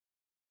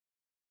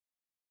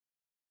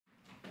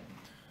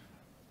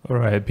All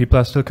right, people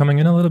are still coming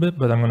in a little bit,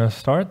 but I'm going to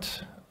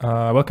start.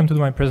 Welcome to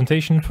my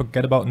presentation,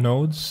 Forget About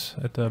Nodes,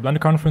 at the Blender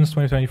Conference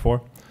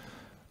 2024.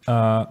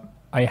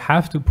 I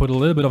have to put a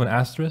little bit of an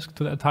asterisk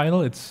to that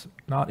title. It's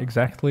not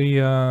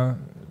exactly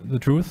the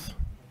truth.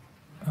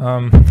 It's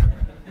a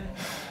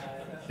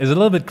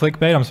little bit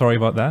clickbait, I'm sorry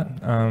about that.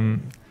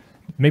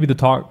 Maybe the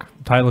talk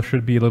title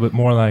should be a little bit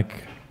more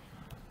like,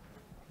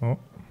 oh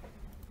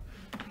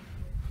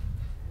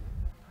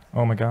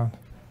my God.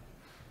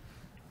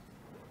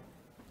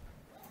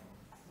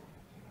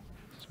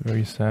 It's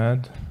very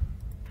sad.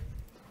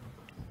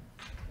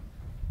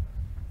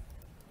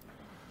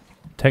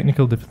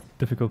 Technical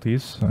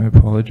difficulties, I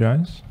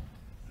apologize.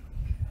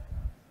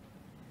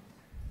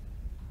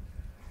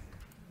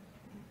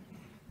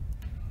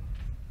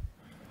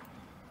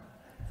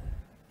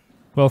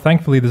 Well,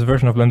 thankfully this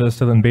version of Blender is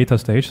still in beta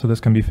stage, so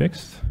this can be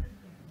fixed.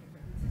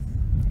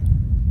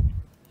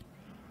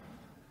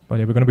 But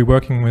yeah, we're going to be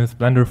working with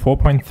Blender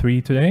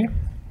 4.3 today.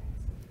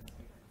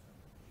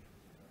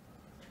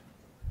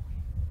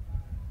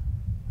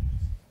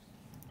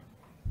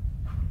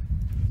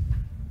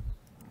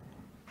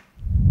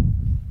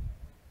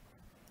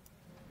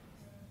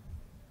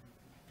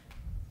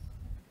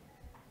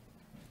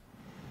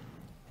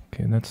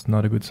 Okay, that's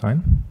not a good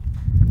sign.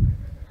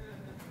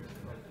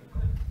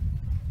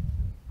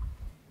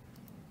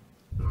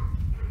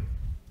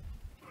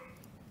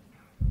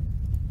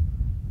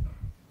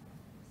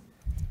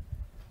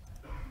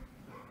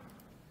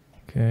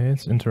 Okay,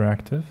 it's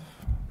interactive.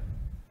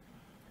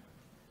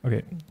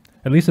 Okay,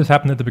 at least this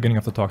happened at the beginning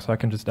of the talk, so I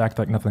can just act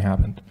like nothing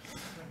happened.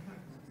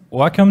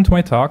 Welcome to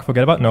my talk,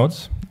 Forget About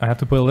Nodes. I have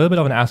to put a little bit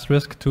of an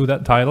asterisk to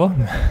that title.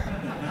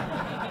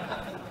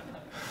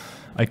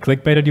 I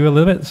clickbaited you a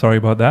little bit, sorry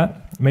about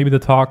that. Maybe the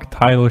talk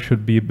title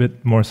should be a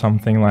bit more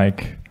something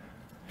like...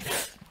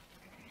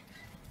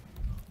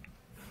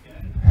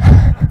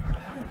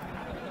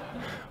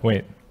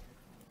 Wait.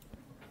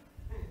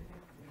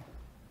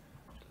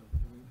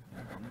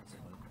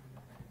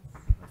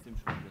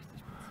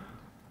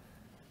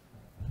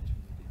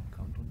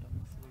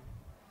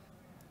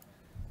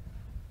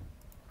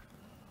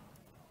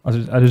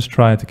 I just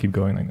try to keep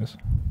going like this.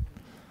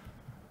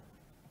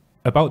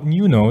 About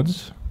new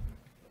nodes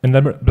in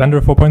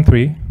Blender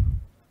 4.3,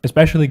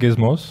 especially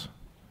gizmos,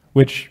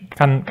 which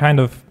can kind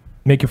of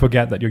make you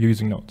forget that you're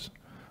using nodes.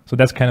 So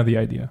that's kind of the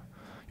idea.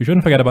 You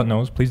shouldn't forget about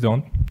nodes, please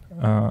don't.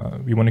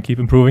 We want to keep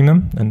improving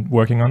them and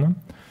working on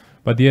them.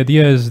 But the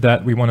idea is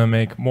that we want to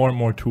make more and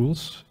more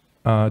tools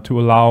to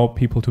allow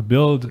people to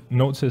build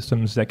node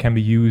systems that can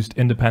be used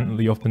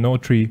independently of the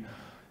node tree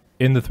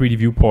in the 3D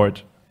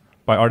viewport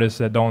by artists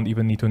that don't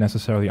even need to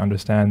necessarily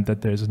understand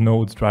that there's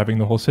nodes driving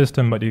the whole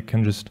system, but you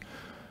can just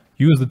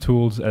use the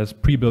tools as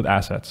pre-built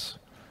assets.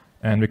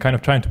 And we're kind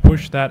of trying to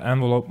push that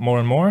envelope more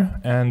and more.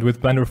 And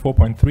with Blender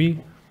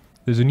 4.3,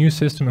 there's a new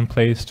system in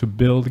place to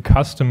build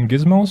custom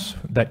gizmos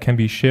that can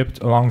be shipped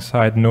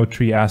alongside node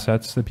tree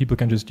assets that people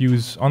can just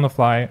use on the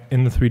fly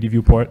in the 3D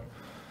viewport.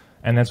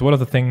 And that's one of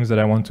the things that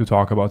I want to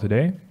talk about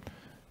today,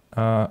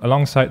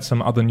 alongside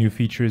some other new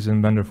features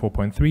in Blender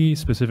 4.3,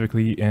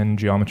 specifically in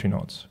geometry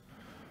nodes.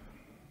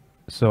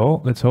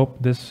 So let's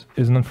hope this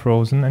isn't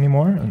frozen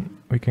anymore and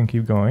we can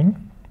keep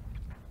going.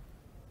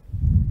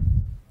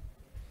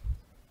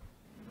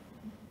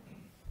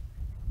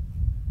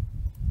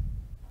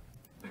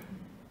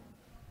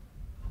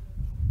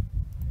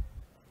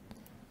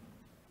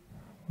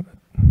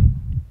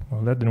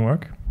 Well, that didn't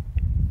work.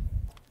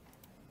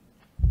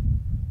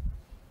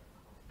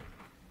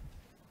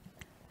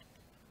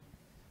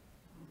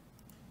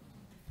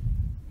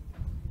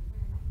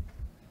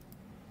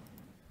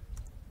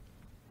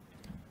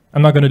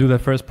 I'm not going to do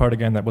that first part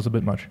again, that was a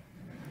bit much.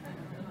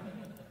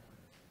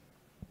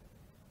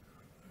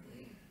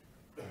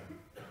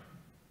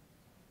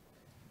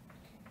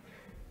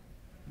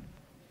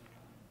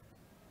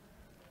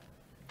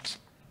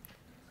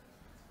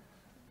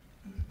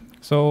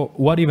 So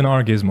what even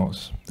are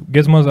gizmos?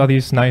 Gizmos are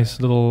these nice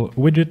little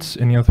widgets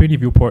in your 3D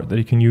viewport that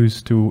you can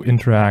use to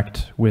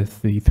interact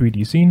with the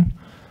 3D scene,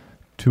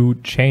 to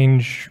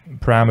change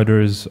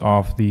parameters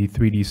of the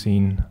 3D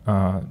scene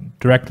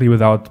directly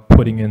without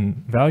putting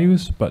in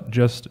values, but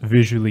just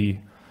visually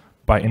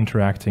by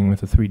interacting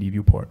with the 3D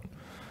viewport.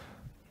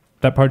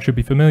 That part should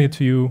be familiar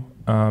to you,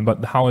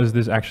 but how is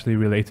this actually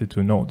related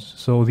to nodes?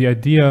 So the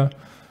idea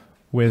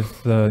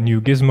with the new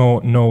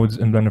gizmo nodes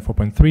in Blender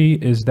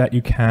 4.3 is that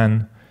you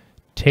can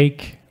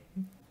take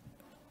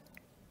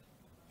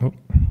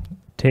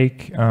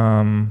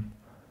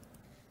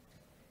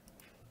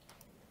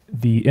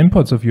the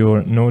inputs of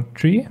your node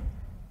tree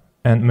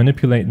and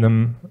manipulate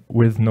them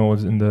with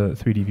nodes in the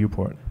 3D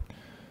viewport.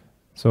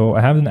 So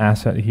I have an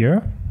asset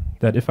here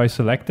that if I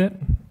select it,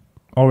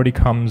 already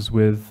comes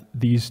with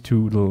these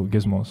two little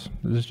gizmos.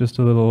 This is just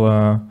a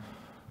little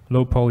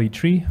low poly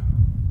tree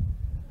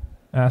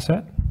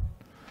asset.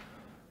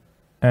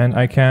 And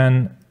I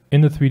can,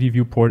 in the 3D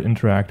viewport,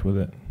 interact with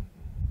it.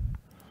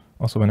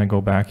 Also, when I go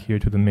back here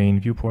to the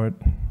main viewport,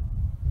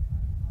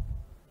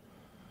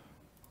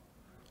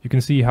 you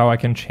can see how I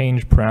can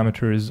change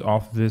parameters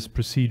of this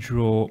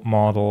procedural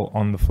model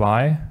on the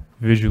fly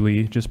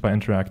visually just by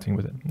interacting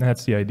with it. And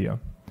that's the idea.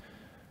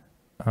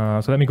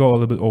 So let me go a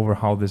little bit over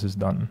how this is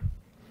done.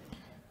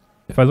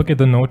 If I look at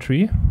the node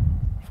tree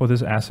for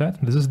this asset,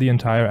 this is the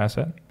entire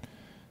asset.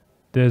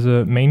 There's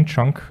a main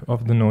chunk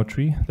of the node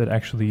tree that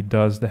actually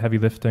does the heavy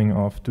lifting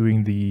of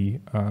doing the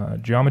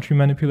geometry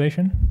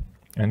manipulation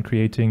and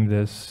creating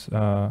this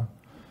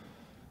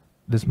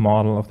this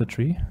model of the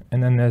tree.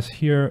 And then there's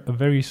here a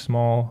very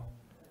small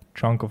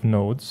chunk of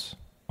nodes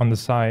on the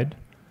side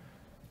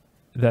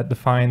that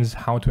defines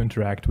how to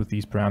interact with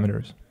these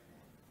parameters.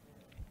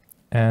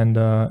 And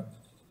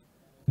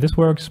this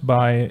works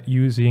by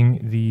using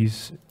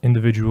these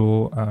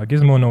individual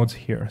gizmo nodes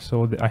here.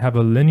 So I have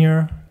a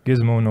linear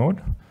gizmo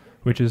node,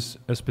 which is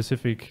a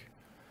specific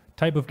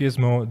type of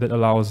gizmo that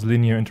allows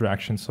linear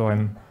interaction. So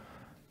I'm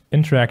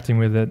interacting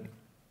with it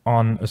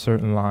on a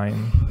certain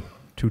line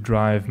to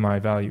drive my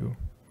value.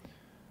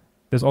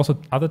 There's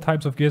also other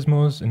types of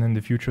gizmos, and in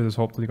the future there's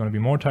hopefully going to be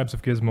more types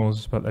of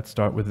gizmos, but let's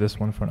start with this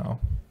one for now.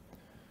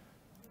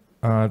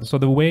 So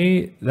the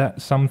way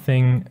that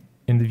something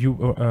in the view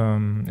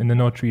in the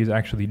node tree is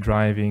actually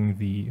driving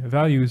the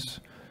values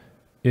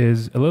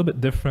is a little bit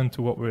different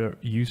to what we're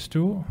used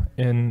to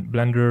in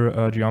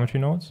Blender geometry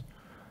nodes,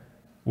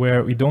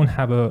 where we don't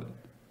have a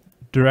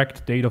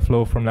direct data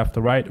flow from left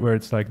to right, where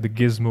it's like the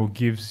gizmo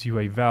gives you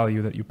a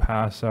value that you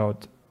pass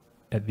out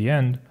at the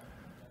end.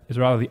 Is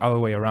rather the other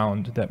way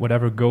around, that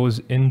whatever goes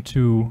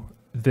into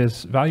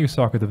this value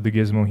socket of the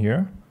gizmo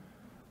here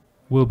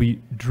will be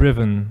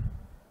driven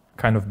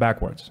kind of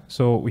backwards.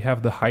 So we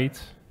have the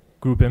height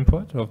group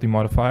input of the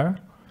modifier,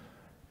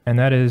 and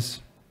that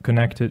is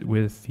connected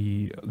with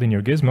the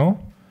linear gizmo,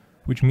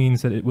 which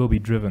means that it will be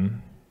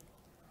driven.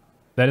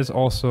 That is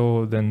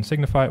also then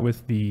signified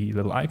with the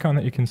little icon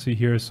that you can see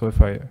here. So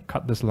if I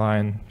cut this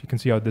line, you can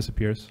see how it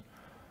disappears.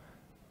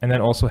 And that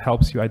also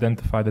helps you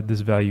identify that this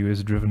value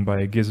is driven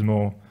by a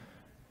gizmo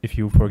if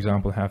you, for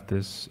example, have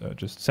this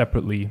just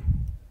separately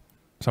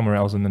somewhere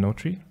else in the node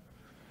tree.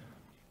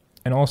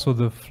 And also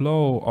the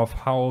flow of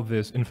how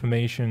this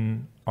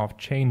information of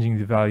changing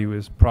the value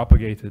is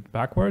propagated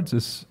backwards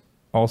is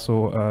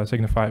also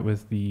signified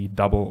with the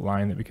double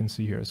line that we can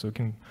see here. So you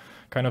can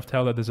kind of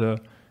tell that there's a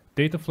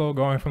data flow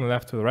going from the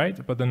left to the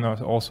right, but then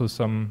there's also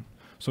some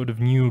sort of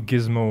new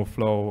gizmo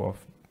flow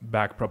of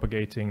back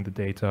propagating the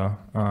data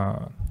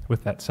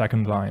with that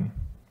second line.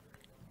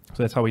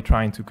 So that's how we're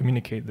trying to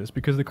communicate this,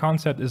 because the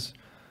concept is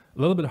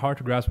a little bit hard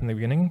to grasp in the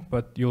beginning,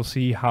 but you'll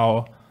see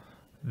how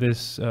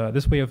this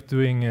way of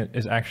doing it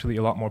is actually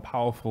a lot more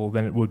powerful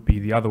than it would be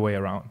the other way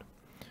around.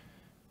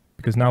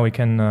 Because now we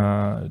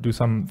can do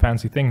some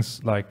fancy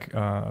things like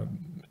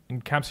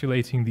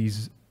encapsulating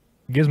these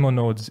gizmo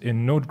nodes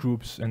in node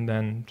groups and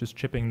then just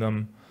chipping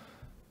them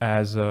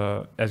as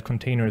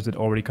containers that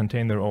already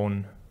contain their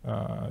own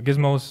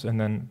gizmos, and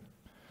then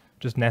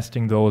just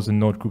nesting those in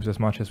node groups as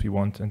much as we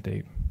want, and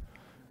it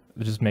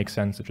just makes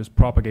sense. It just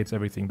propagates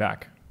everything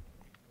back.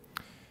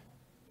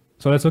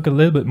 So let's look a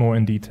little bit more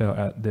in detail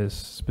at this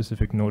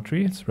specific node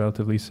tree. It's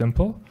relatively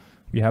simple.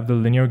 We have the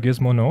linear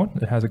gizmo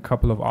node. It has a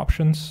couple of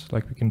options,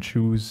 like we can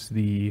choose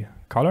the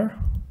color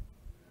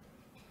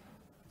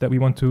that we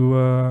want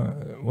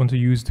to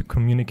use to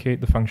communicate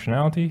the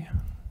functionality.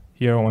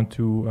 Here I want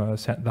to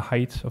set the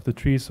height of the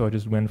tree, so I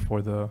just went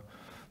for the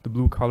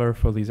blue color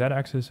for the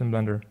z-axis in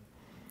Blender.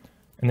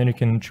 And then you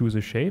can choose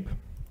a shape.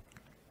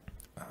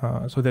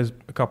 So there's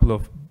a couple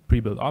of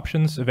pre-built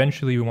options.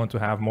 Eventually we want to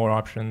have more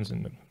options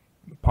and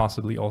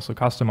possibly also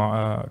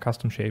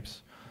custom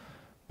shapes.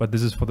 But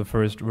this is for the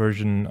first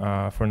version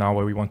for now,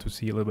 where we want to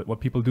see a little bit what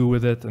people do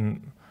with it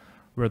and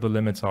where the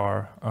limits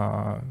are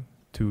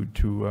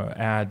to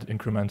add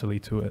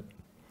incrementally to it.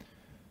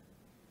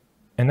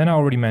 And then I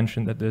already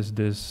mentioned that there's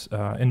this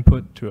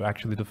input to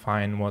actually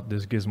define what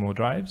this gizmo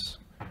drives,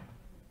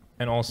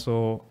 and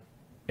also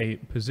a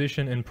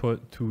position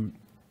input to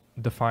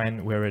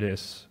define where it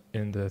is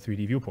in the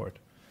 3D viewport.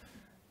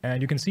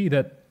 And you can see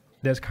that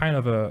there's kind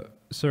of a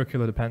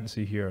circular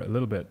dependency here a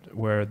little bit,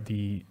 where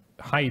the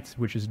height,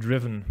 which is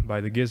driven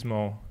by the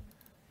gizmo,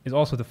 is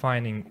also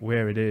defining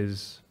where it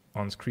is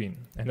on screen.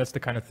 And that's the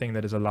kind of thing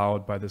that is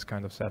allowed by this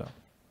kind of setup.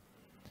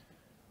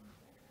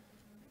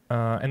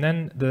 And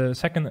then the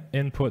second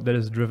input that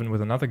is driven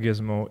with another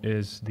gizmo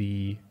is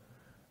the,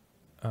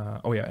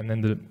 and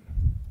then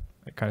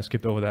I kind of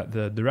skipped over that.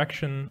 The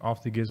direction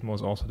of the gizmo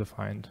is also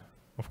defined,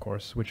 of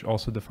course, which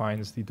also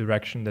defines the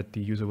direction that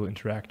the user will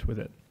interact with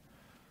it.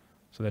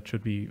 So that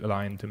should be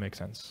aligned to make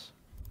sense.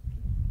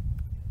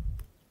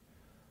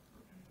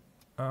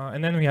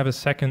 And then we have a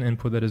second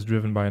input that is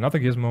driven by another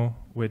gizmo,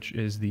 which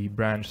is the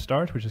branch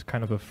start, which is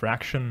kind of a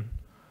fraction.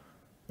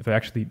 If I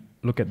actually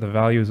look at the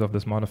values of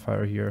this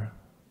modifier here,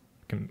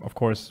 I can, of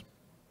course,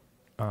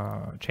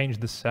 change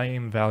the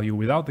same value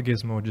without the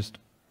gizmo, just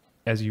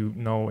as you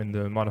know in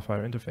the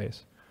modifier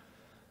interface.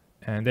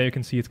 And there you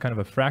can see it's kind of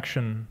a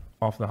fraction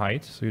of the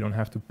height, so you don't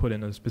have to put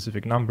in a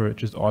specific number, it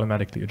just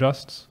automatically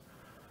adjusts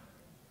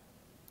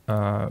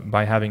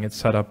by having it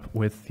set up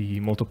with the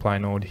multiply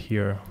node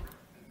here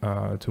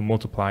to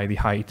multiply the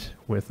height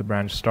with the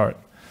branch start.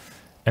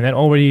 And that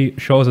already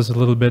shows us a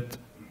little bit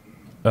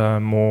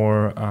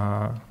more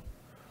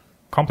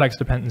complex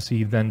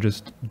dependency than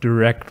just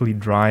directly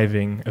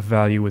driving a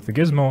value with the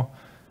gizmo.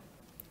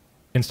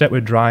 Instead,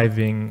 we're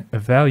driving a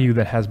value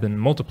that has been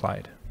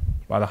multiplied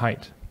by the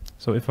height.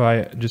 So if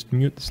I just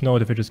mute this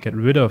node, if I just get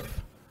rid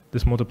of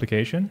this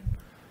multiplication,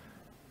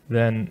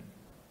 then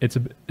it's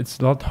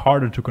a lot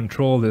harder to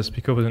control this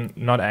because we're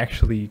not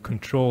actually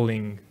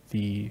controlling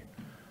the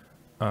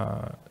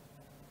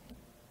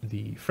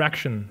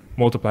fraction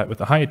multiplied with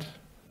the height.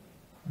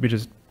 We're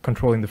just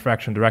controlling the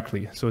fraction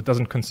directly. So it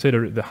doesn't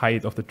consider the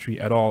height of the tree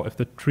at all. If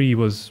the tree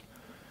was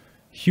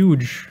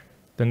huge,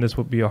 then this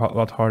would be a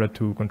lot harder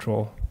to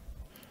control.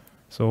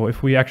 So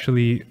if we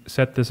actually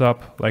set this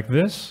up like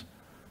this,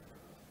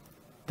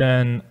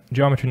 then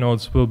geometry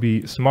nodes will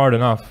be smart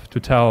enough to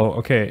tell,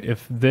 okay,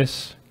 if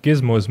this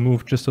gizmo is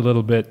moved just a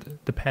little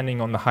bit, depending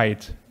on the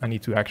height, I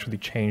need to actually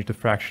change the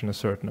fraction a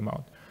certain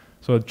amount.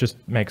 So it just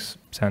makes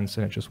sense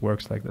and it just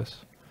works like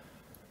this.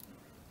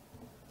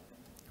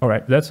 All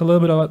right, that's a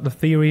little bit about the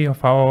theory of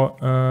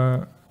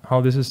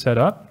how this is set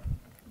up.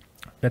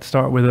 Let's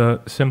start with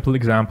a simple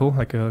example,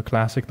 like a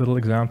classic little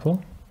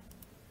example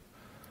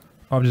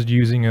of just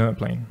using a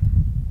plane.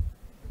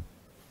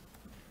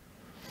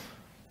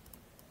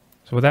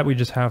 So with that, we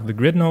just have the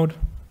grid node,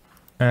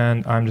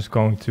 and I'm just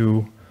going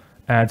to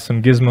add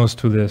some gizmos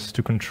to this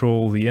to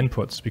control the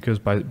inputs, because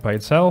by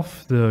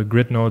itself, the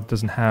grid node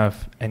doesn't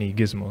have any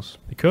gizmos.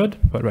 It could,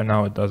 but right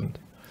now it doesn't.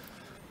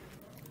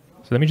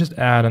 So let me just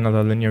add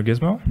another linear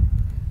gizmo.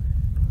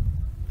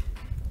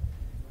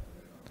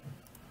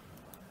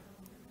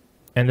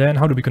 And then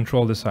how do we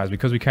control this size?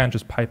 Because we can't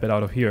just pipe it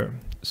out of here.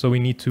 So we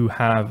need to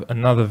have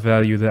another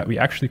value that we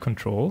actually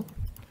control.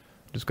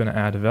 I'm just going to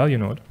add a value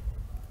node.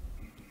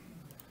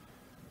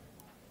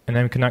 And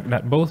then we connect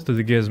that both to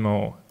the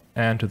gizmo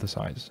and to the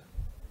size.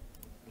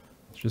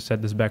 Let's just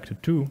set this back to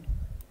 2,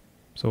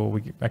 so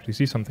we actually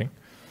see something.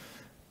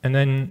 And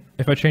then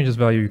if I change this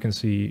value, you can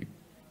see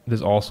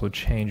this also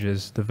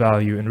changes the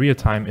value in real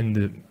time in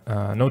the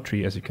node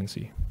tree, as you can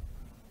see,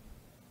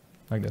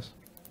 like this.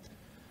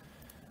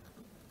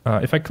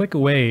 If I click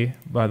away,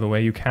 by the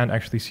way, you can't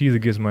actually see the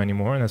gizmo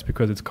anymore, and that's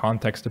because it's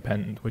context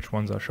dependent which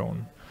ones are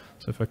shown.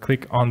 So if I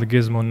click on the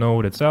gizmo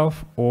node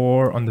itself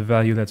or on the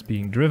value that's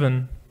being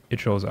driven, it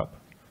shows up.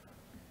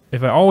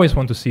 If I always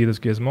want to see this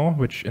gizmo,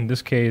 which in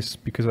this case,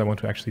 because I want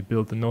to actually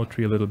build the node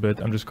tree a little bit,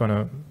 I'm just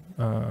gonna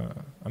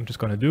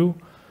do,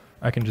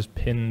 I can just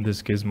pin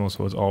this gizmo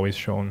so it's always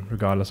shown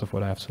regardless of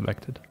what I have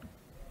selected.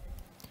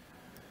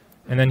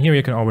 And then here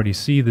you can already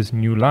see this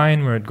new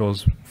line where it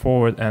goes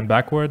forward and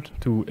backward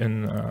to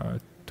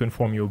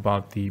inform you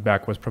about the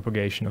backwards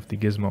propagation of the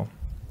gizmo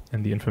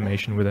and the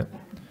information with it.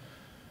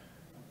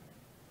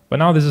 But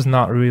now this is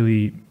not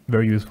really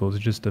very useful. It's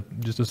just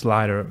a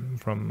slider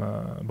from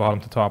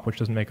bottom to top, which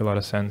doesn't make a lot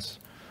of sense.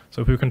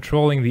 So if we're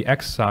controlling the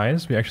x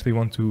size, we actually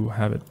want to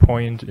have it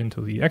point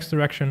into the x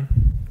direction,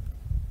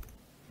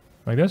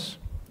 like this.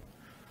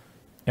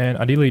 And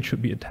ideally it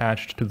should be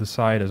attached to the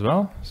side as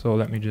well. So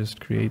let me just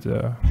create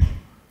a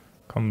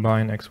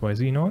combine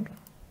XYZ node,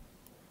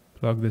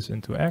 plug this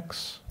into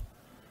X,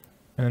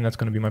 and then that's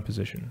going to be my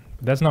position.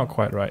 But that's not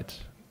quite right,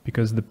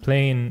 because the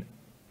plane,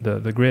 the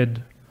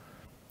grid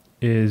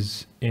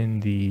is in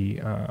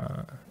the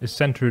is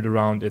centered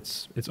around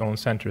its own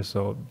center.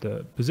 So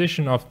the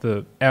position of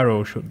the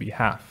arrow should be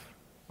half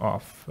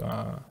of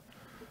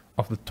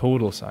the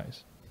total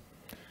size.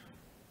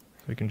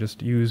 So we can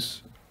just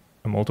use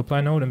a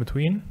multiply node in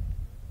between.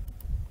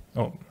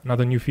 Oh,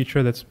 another new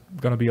feature that's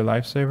going to be a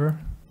lifesaver,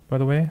 by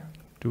the way,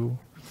 to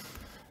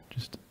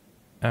just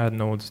add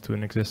nodes to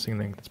an existing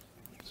link.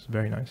 That's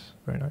very nice,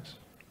 very nice.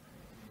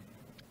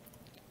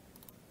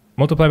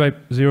 Multiply by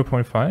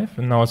 0.5,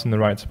 and now it's in the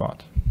right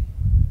spot.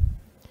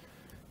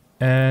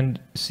 And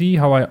see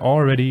how I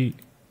already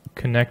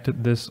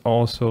connected this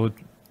also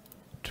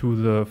to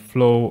the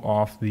flow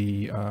of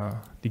the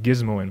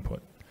gizmo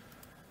input.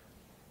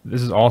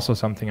 This is also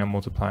something I'm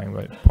multiplying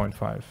by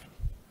 0.5.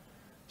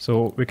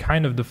 So we're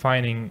kind of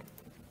defining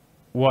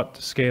what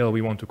scale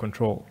we want to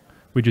control,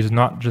 which is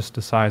not just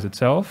the size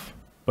itself,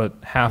 but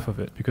half of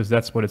it, because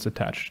that's what it's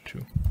attached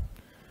to.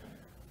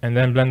 And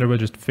then Blender will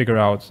just figure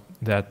out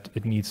that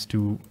it needs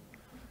to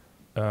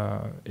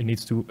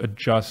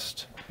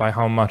adjust by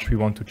how much we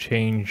want to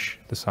change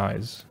the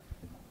size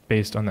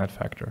based on that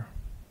factor.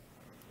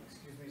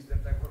 Excuse me, is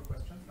that like more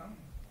questions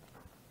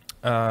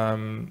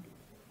now?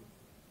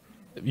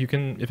 You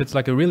can, if it's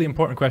like a really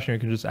important question, you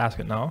can just ask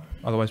it now.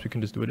 Otherwise, we can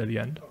just do it at the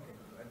end.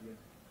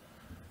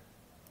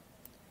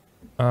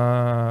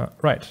 Okay,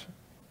 right.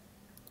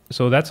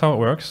 So that's how it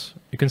works.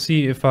 You can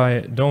see if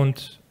I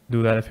don't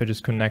do that, if I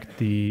just connect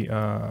the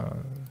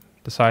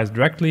size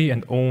directly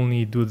and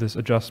only do this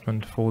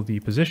adjustment for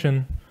the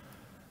position,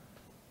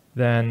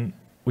 then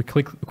we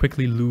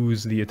quickly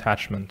lose the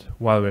attachment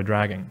while we're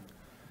dragging.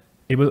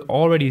 It will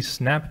already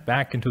snap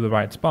back into the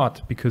right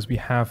spot because we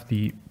have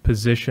the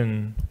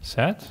position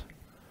set.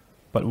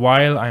 But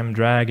while I'm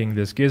dragging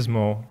this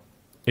gizmo,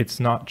 it's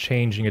not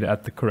changing it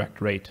at the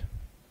correct rate.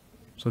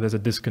 So there's a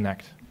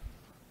disconnect.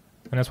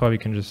 And that's why we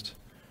can just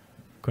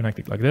connect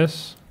it like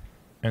this,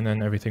 and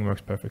then everything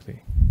works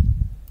perfectly.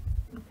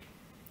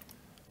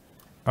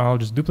 I'll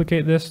just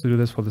duplicate this to do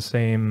this for the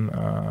same,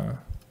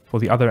 for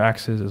the other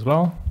axis as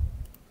well.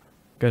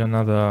 Get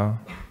another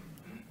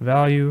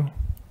value,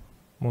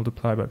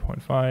 multiply by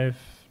 0.5,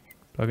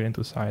 plug it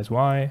into size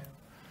y,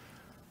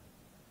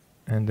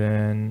 and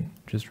then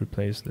just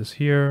replace this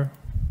here,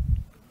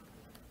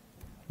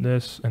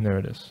 this, and there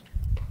it is.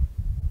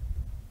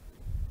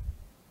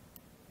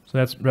 So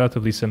that's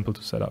relatively simple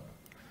to set up.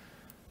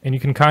 And you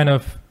can kind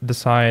of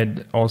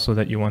decide also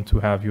that you want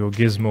to have your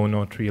gizmo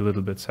node tree a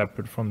little bit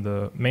separate from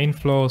the main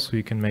flow, so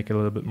you can make it a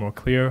little bit more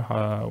clear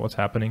what's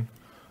happening,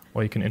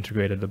 or you can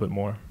integrate it a little bit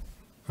more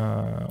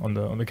on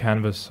the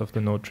canvas of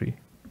the node tree.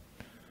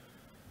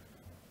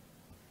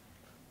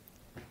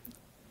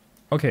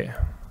 Okay,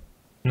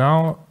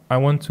 now I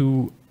want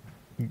to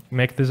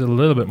make this a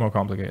little bit more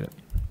complicated,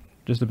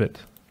 just a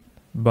bit,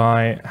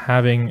 by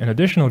having an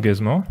additional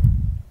gizmo,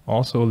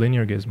 also a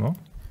linear gizmo,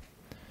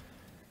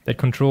 that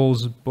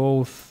controls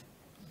both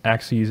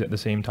axes at the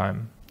same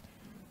time.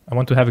 I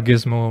want to have a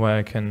gizmo where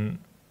I can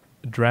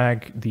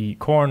drag the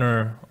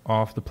corner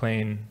of the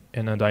plane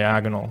in a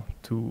diagonal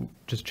to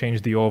just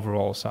change the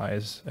overall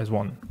size as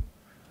one.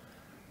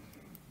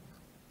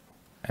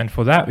 And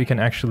for that, we can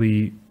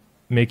actually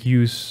make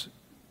use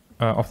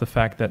of the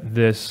fact that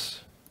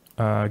this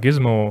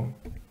gizmo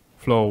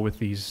flow with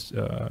these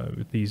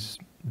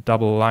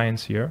double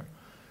lines here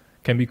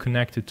can be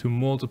connected to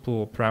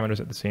multiple parameters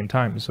at the same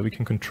time. So we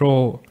can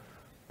control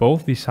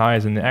both the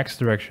size in the x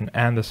direction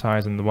and the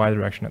size in the y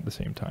direction at the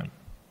same time.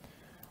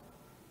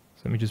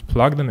 So let me just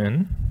plug them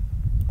in.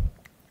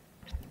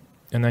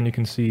 And then you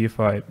can see if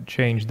I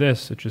change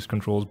this, it just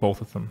controls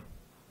both of them.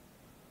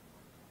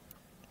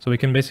 So we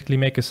can basically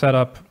make a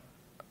setup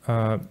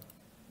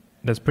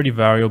that's pretty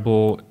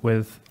variable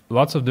with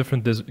lots of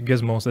different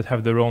gizmos that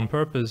have their own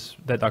purpose,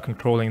 that are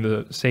controlling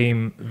the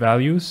same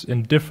values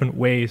in different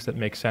ways that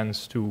make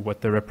sense to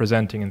what they're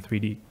representing in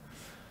 3D.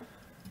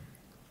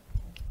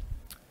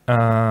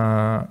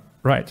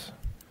 Right.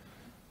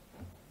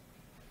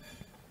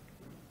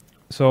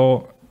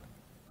 So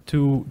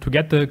to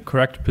get the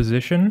correct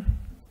position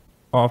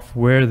of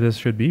where this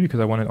should be, because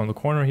I want it on the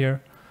corner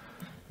here,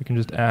 we can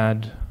just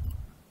add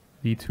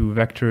the two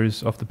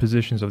vectors of the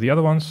positions of the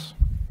other ones.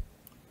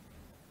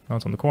 Now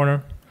it's on the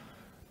corner.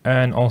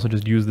 And also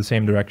just use the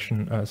same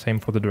direction, same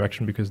for the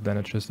direction, because then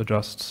it just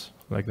adjusts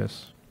like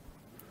this.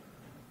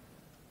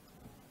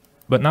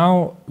 But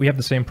now we have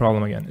the same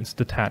problem again. It's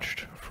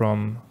detached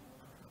from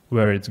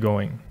where it's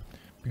going,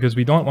 because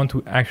we don't want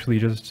to actually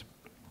just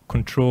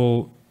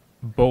control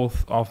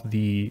both of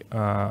the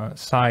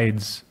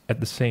sides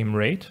at the same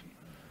rate.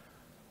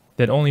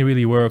 That only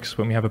really works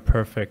when we have a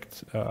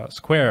perfect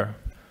square.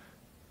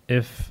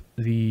 If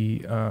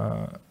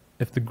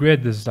the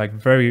grid is like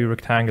very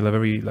rectangular,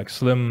 very like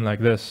slim like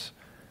this,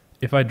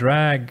 if I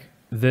drag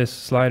this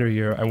slider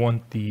here, I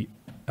want the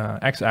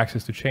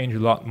x-axis to change a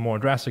lot more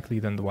drastically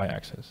than the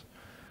y-axis.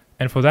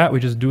 And for that, we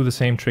just do the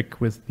same trick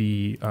with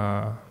the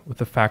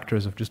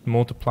factors of just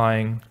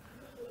multiplying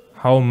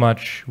how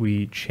much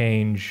we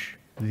change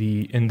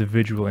the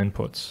individual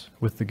inputs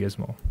with the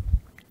gizmo.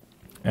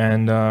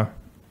 And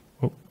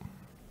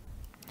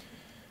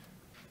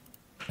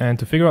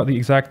to figure out the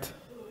exact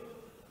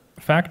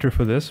factor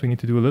for this, we need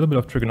to do a little bit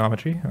of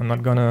trigonometry. I'm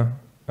not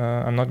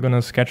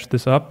gonna sketch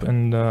this up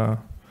and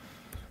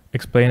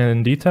explain it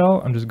in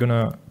detail. I'm just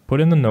gonna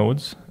put in the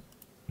nodes.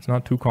 It's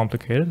not too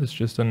complicated. It's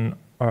just an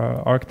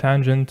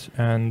arctangent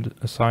and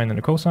a sine and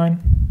a cosine,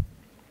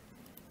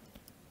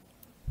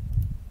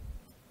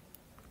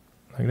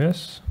 like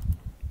this,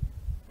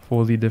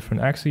 for the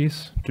different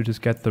axes to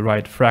just get the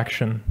right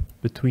fraction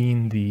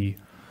between the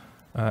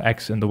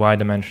x and the y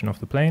dimension of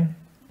the plane.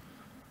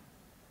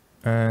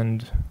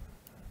 And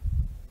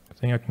I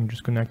think I can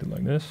just connect it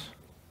like this.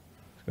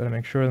 Just gotta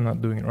make sure I'm not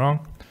doing it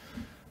wrong.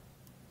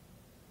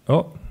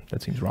 Oh,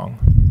 that seems wrong.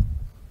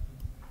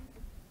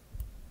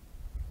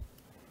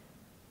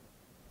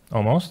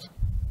 Almost.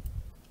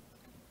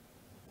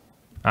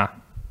 Ah,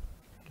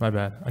 my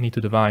bad. I need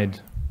to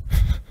divide.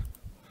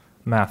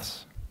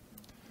 Maths.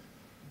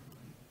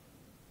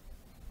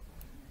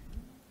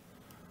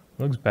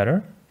 Looks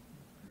better.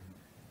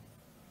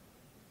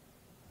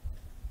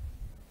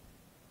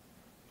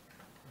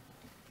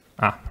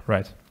 Ah,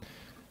 right.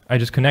 I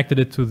just connected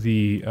it to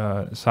the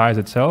size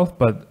itself,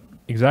 but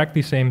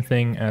exactly same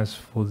thing as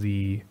for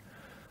the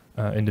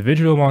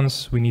individual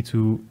ones. We need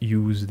to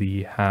use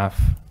the half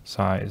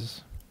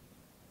size.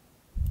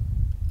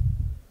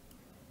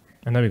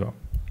 And there we go.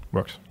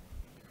 Works.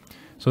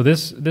 So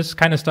this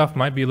kind of stuff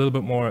might be a little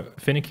bit more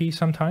finicky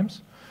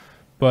sometimes,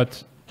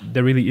 but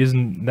there really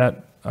isn't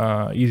that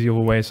easy of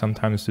a way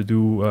sometimes to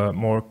do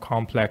more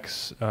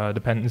complex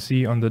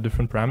dependency on the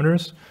different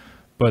parameters.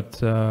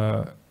 But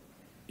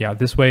yeah,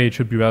 this way it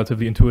should be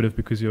relatively intuitive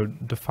because you're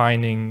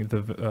defining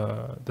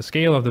the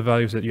scale of the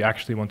values that you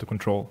actually want to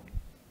control.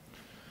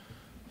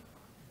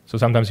 So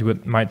sometimes you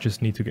might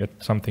just need to get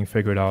something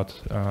figured out,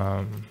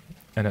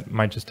 and it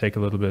might just take a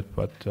little bit.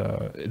 But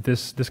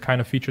this kind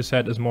of feature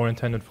set is more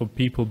intended for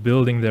people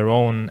building their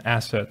own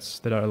assets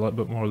that are a little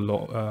bit more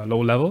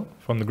low level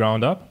from the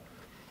ground up,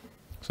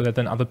 so that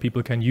then other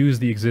people can use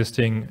the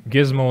existing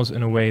gizmos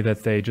in a way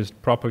that they just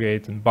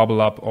propagate and bubble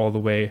up all the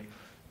way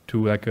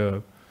to like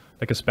a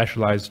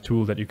specialized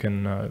tool that you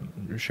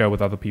can share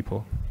with other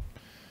people.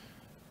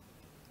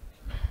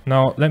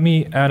 Now let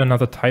me add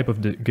another type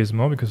of the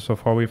gizmo, because so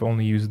far we've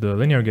only used the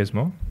linear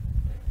gizmo,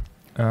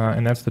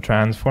 and that's the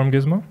transform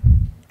gizmo.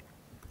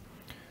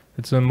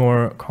 It's a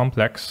more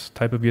complex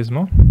type of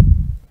gizmo.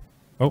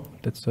 Oh,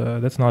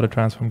 that's not a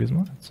transform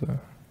gizmo, it's a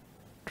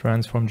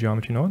transform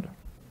geometry node.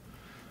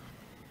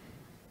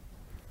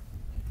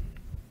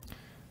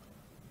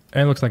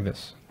 And it looks like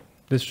this.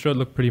 This should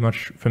look pretty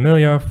much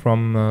familiar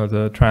from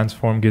the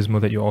transform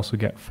gizmo that you also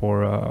get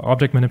for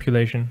object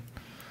manipulation.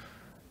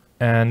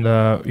 And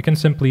you can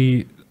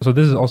simply, so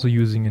this is also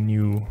using the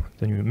new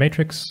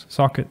matrix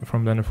socket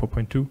from Blender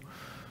 4.2.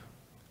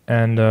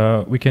 And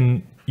we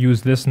can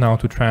use this now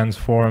to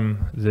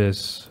transform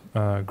this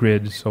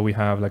grid. So we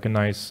have like a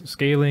nice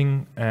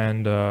scaling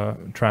and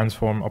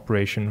transform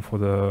operation for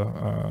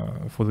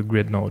the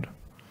grid node.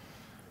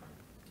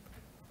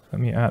 Let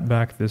me add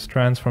back this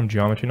transform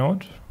geometry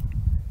node.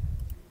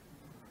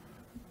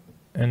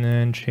 And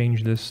then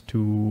change this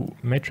to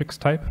matrix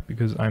type,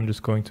 because I'm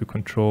just going to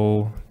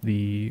control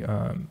the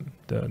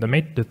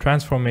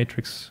transform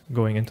matrix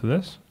going into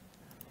this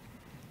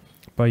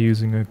by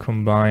using a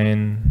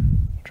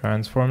combine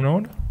transform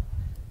node, and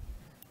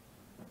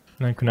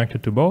then connect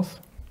it to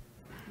both,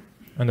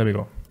 and there we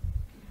go.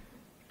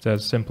 It's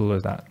as simple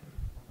as that.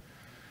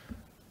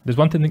 There's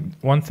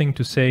one thing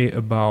to say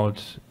about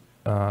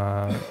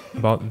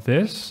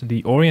this: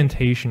 the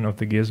orientation of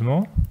the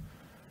gizmo,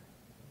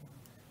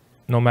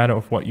 no matter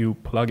of what you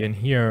plug in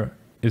here,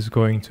 is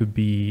going to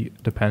be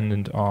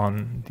dependent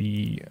on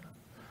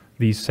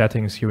these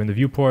settings here in the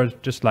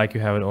viewport, just like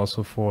you have it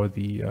also for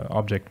the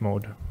object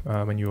mode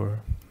when you're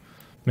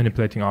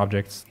manipulating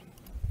objects.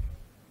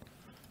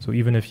 So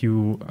even if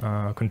you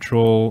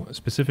control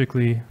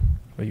specifically,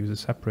 I use a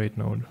separate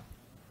node,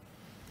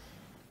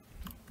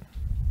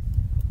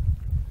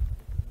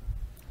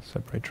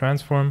 separate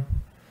transform.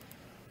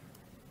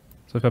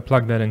 So if I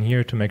plug that in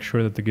here to make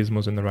sure that the gizmo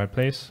is in the right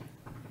place,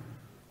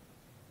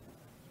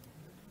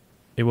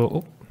 it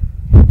will,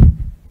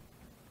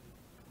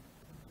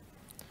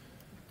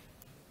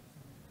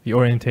 the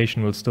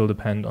orientation will still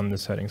depend on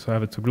this setting. So I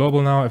have it to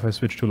global now. If I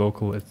switch to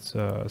local, it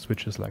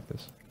switches like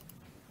this.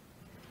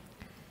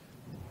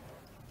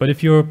 But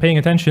if you're paying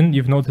attention,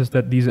 you've noticed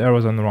that these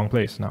arrows are in the wrong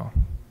place now.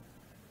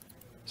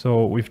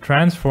 So we've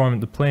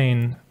transformed the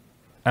plane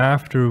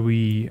after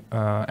we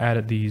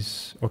added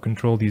these or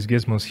controlled these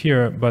gizmos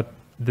here, but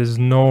there's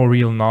no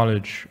real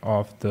knowledge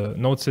of the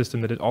node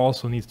system that it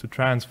also needs to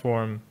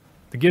transform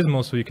the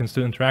gizmos so you can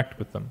still interact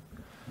with them.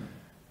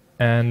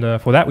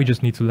 And for that, we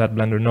just need to let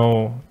Blender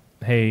know,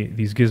 hey,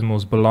 these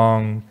gizmos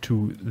belong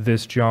to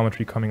this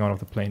geometry coming out of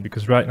the plane,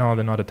 because right now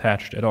they're not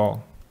attached at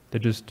all. They're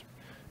just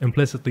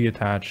implicitly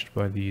attached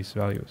by these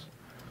values.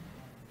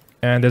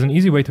 And there's an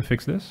easy way to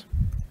fix this,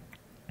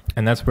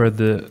 and that's where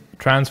the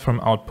transform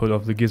output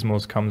of the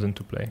gizmos comes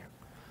into play.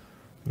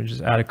 We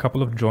just add a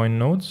couple of join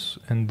nodes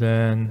and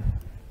then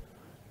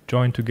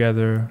join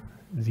together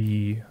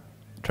the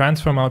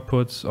transform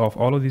outputs of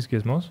all of these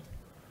gizmos,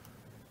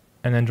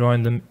 and then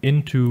join them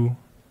into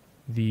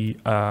the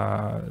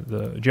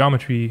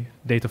geometry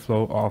data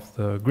flow of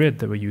the grid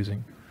that we're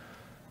using.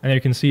 And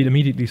you can see it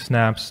immediately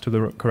snaps to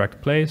the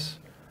correct place.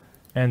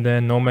 And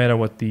then no matter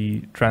what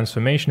the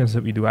transformation is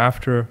that we do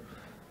after,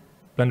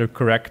 Blender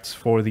corrects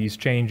for these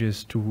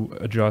changes to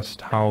adjust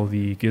how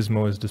the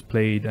gizmo is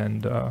displayed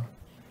and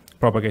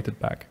propagated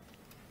back.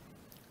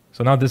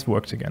 So now this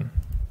works again.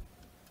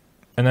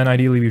 And then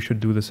ideally we should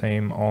do the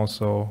same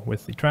also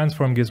with the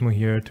transform gizmo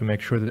here to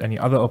make sure that any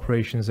other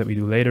operations that we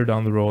do later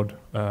down the road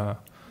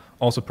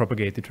also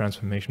propagate the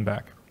transformation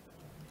back.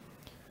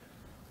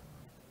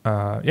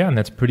 Yeah, and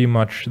that's pretty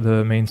much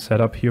the main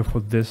setup here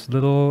for this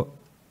little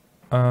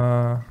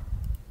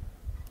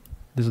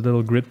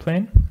grid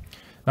plane.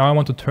 Now I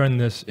want to turn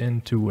this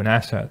into an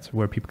asset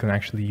where people can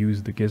actually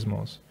use the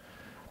gizmos.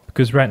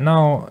 Because right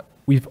now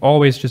we've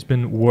always just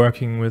been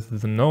working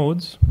with the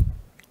nodes,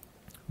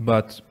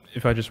 but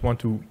if I just want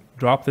to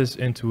drop this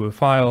into a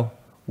file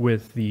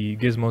with the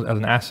gizmos as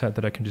an asset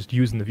that I can just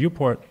use in the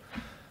viewport,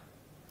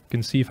 you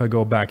can see if I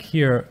go back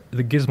here,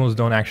 the gizmos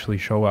don't actually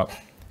show up.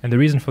 And the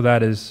reason for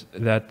that is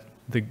that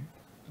the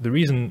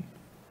reason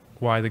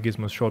why the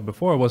gizmos showed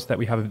before was that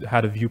we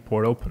had a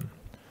viewport open.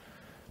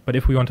 But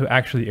if we want to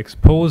actually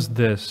expose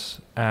this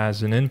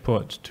as an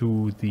input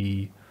to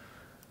the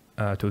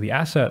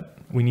asset,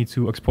 we need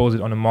to expose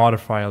it on a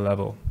modifier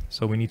level.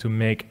 So we need to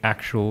make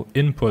actual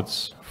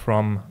inputs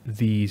from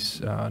these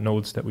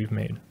nodes that we've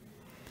made.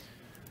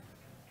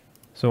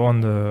 So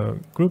on the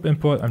group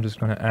input, I'm just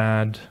going to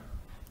add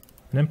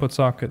an input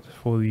socket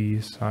for the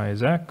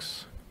size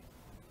X.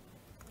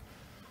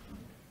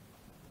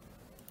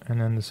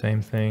 And then the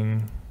same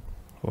thing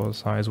for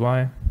size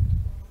y.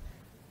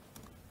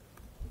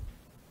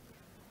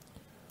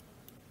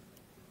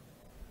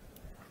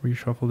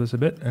 Reshuffle this a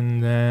bit,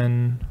 and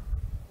then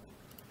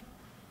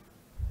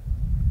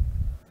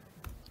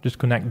just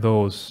connect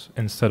those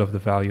instead of the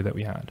value that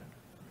we had.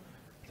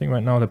 I think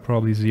right now they're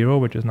probably 0,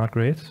 which is not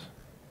great.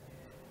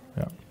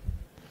 Yeah.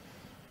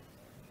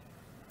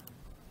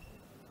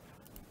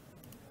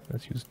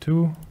 Let's use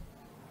 2.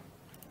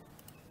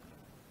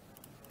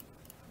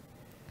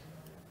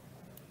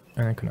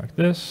 And then connect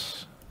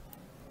this.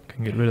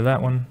 Can get rid of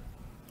that one.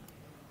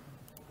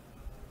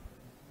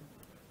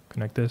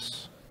 Connect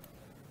this.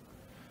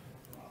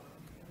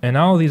 And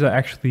now these are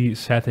actually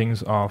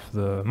settings of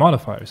the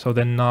modifier. So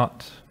they're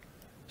not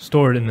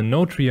stored in the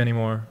node tree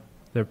anymore.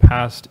 They're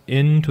passed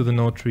into the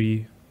node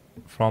tree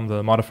from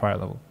the modifier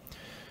level.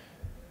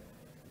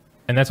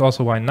 And that's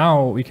also why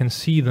now we can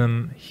see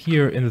them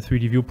here in the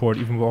 3D viewport,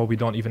 even though we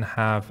don't even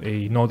have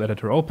a node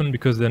editor open,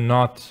 because they're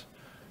not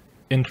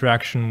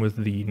interaction with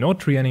the node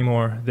tree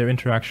anymore. They're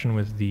interaction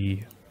with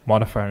the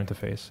modifier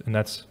interface, and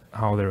that's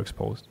how they're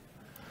exposed.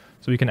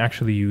 So we can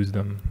actually use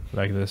them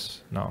like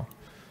this now.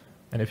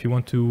 And if you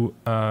want to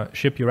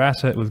ship your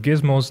asset with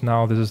gizmos,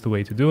 now this is the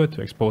way to do it,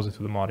 to expose it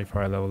to the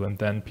modifier level, and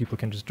then people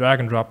can just drag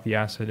and drop the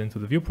asset into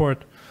the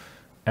viewport,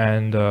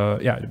 and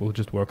yeah, it will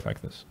just work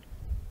like this.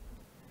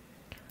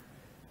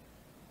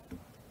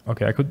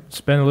 Okay, I could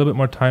spend a little bit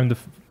more time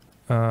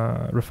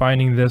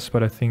refining this,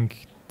 but I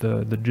think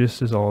the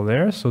gist is all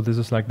there. So this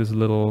is like this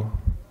little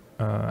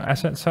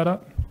asset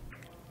setup.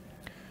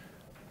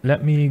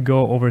 Let me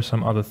go over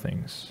some other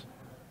things.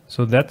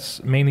 So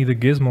that's mainly the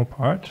gizmo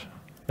part.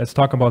 Let's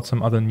talk about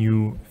some other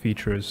new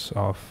features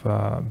of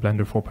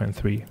Blender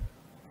 4.3.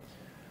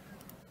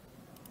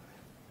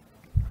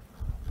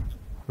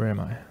 Where am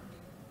I?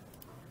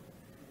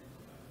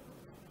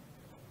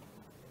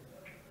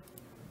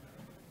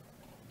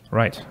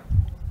 Right.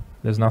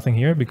 There's nothing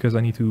here because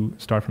I need to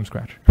start from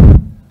scratch.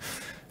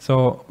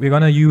 So we're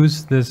going to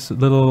use this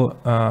little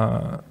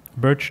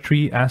birch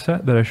tree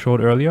asset that I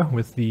showed earlier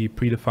with the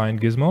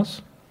predefined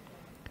gizmos.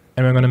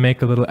 And we're going to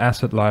make a little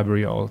asset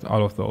library out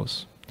of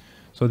those.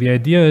 So the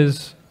idea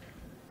is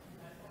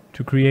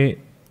to create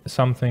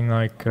something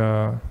like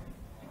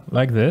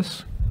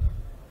this.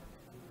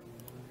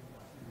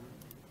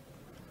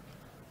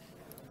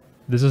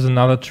 This is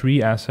another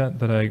tree asset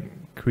that I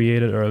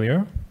created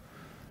earlier.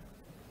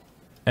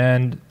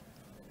 And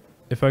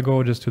if I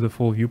go just to the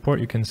full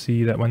viewport, you can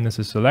see that when this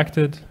is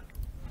selected,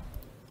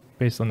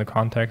 based on the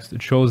context,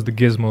 it shows the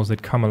gizmos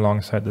that come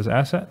alongside this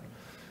asset.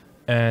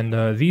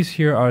 And these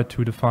here are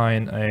to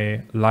define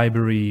a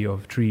library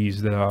of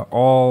trees that are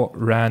all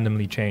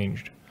randomly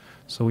changed.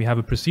 So we have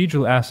a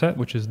procedural asset,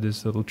 which is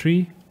this little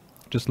tree,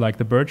 just like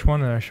the birch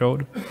one that I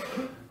showed.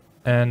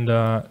 And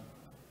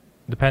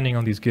depending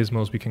on these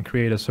gizmos, we can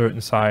create a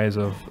certain size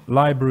of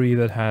library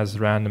that has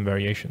random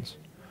variations.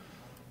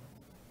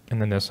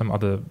 And then there's some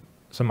other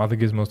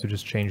gizmos to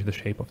just change the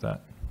shape of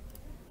that.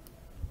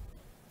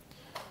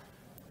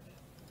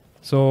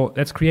 So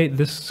let's create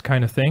this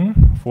kind of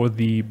thing for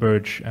the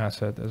birch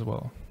asset as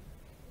well.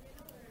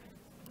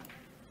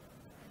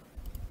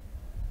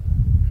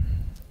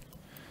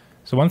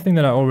 So one thing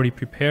that I already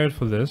prepared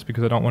for this,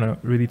 because I don't want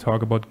to really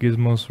talk about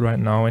gizmos right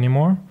now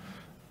anymore,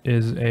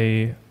 is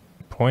a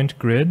point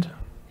grid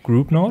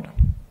group node,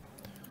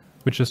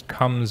 which just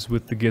comes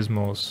with the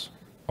gizmos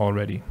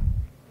already.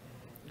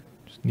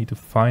 Just need to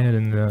find it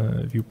in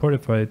the viewport.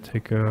 If I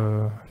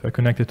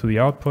connect it to the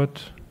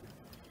output,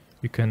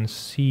 you can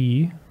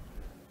see.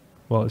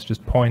 Well, it's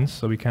just points,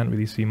 so we can't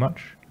really see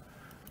much.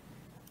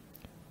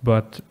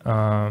 But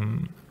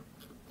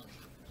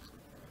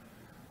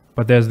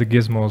there's the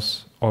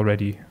gizmos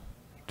already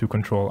to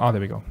control. Ah,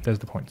 there we go. There's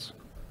the points.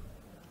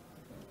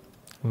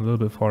 A little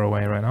bit far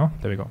away right now.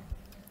 There we go.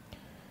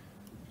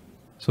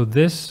 So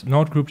this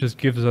node group just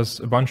gives us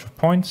a bunch of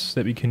points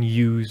that we can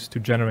use to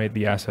generate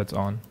the assets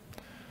on.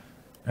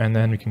 And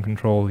then we can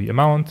control the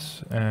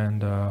amount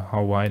and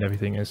how wide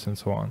everything is and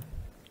so on.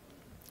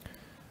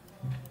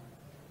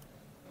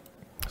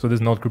 So this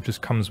node group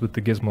just comes with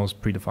the gizmos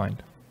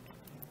predefined.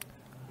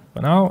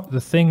 But now the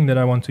thing that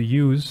I want to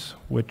use,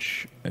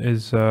 which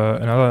is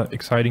another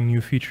exciting new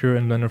feature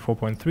in Blender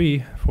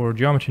 4.3 for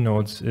geometry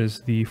nodes,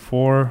 is the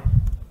for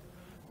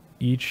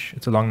each,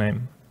 it's a long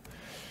name,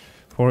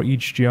 for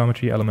each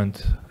geometry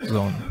element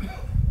zone.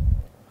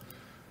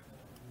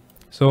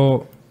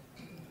 So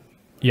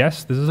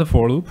yes, this is a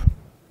for loop.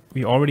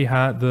 We already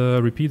had the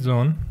repeat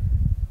zone,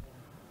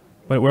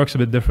 but it works a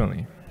bit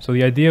differently. So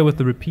the idea with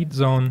the repeat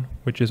zone,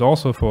 which is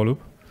also a for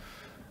loop,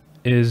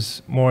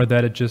 is more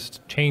that it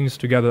just chains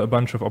together a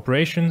bunch of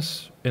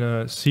operations in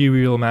a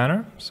serial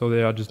manner. So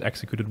they are just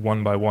executed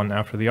one by one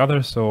after the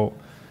other. So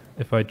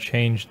if I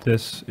change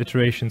this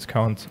iterations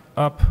count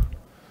up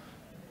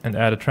and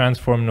add a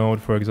transform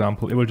node, for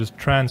example, it will just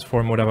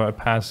transform whatever I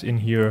pass in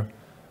here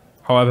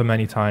however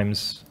many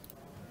times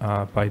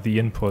by the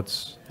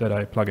inputs that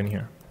I plug in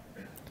here.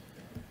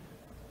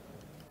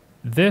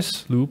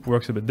 This loop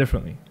works a bit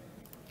differently.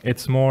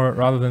 it's more,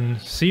 rather than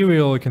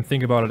serial, you can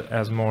think about it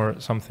as more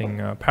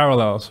something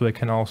parallel, so it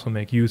can also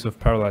make use of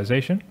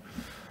parallelization.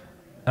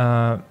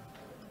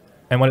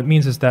 And what it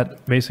means is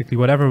that basically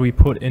whatever we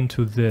put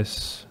into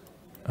this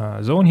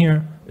zone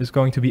here is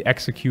going to be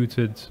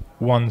executed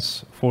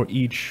once for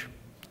each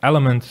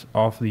element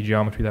of the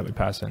geometry that we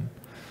pass in.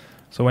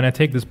 So when I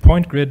take this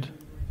point grid,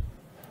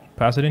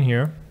 pass it in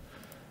here,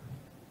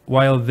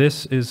 while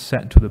this is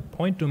set to the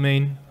point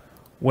domain,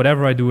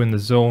 whatever I do in the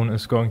zone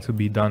is going to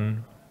be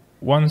done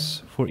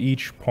once for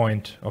each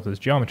point of this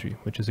geometry,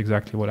 which is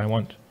exactly what I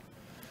want.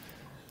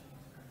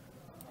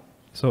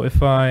 So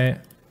if I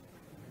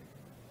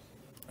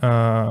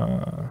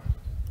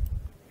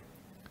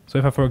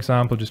for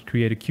example, just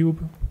create a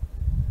cube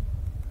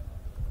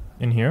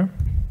in here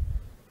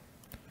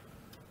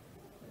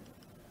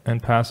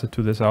and pass it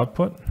to this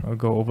output, I'll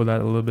go over that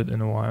a little bit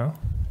in a while.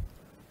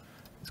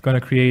 It's going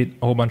to create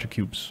a whole bunch of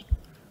cubes,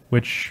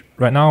 which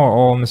right now are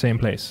all in the same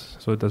place,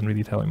 so it doesn't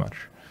really tell you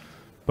much.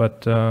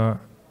 But let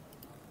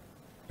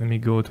me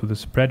go to the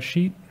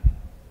spreadsheet,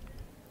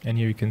 and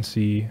here you can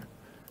see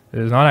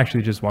there's not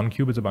actually just one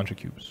cube, it's a bunch of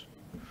cubes.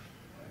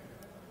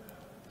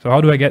 So how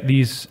do I get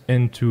these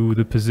into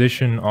the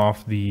position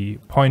of the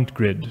point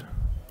grid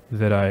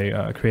that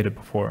I created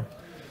before?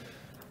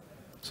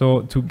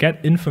 So to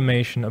get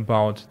information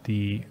about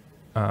the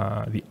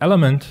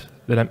element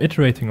that I'm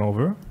iterating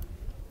over,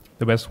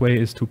 the best way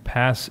is to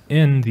pass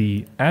in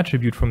the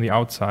attribute from the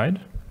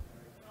outside,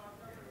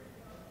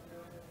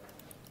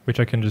 which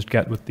I can just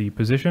get with the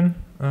position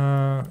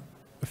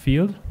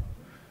field,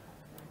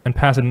 and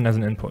pass it in as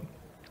an input.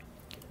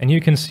 And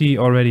you can see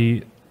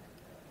already,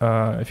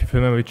 if you're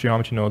familiar with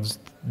geometry nodes,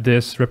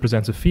 this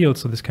represents a field,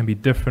 so this can be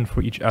different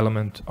for each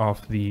element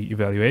of the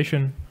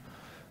evaluation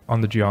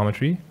on the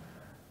geometry.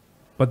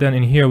 But then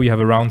in here we have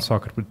a round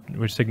socket,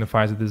 which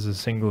signifies that this is a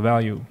single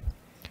value.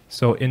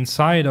 So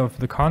inside of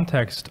the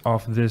context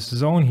of this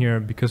zone here,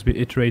 because we're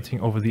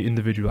iterating over the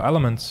individual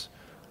elements,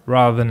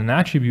 rather than an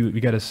attribute, we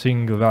get a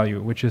single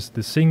value, which is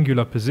the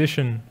singular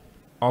position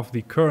of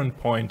the current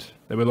point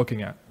that we're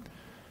looking at.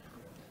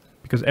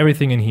 Because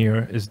everything in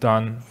here is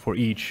done for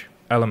each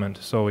element,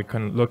 so we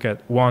can look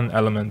at one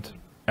element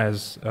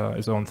as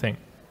its own thing.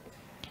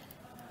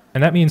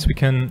 And that means we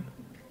can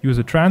use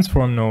a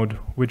transform node,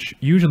 which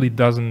usually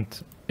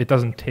doesn't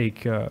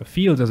take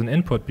fields as an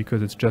input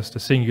because it's just a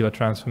singular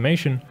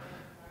transformation,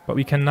 but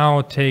we can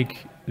now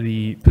take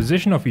the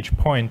position of each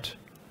point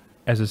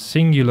as a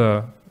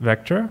singular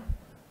vector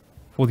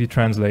for the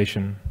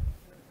translation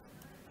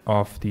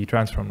of the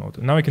transform node.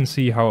 And now we can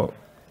see how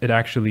it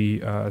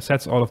actually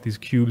sets all of these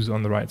cubes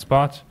on the right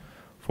spot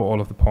for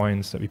all of the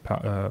points that we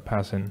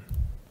pass in.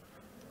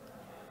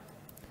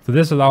 So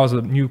this allows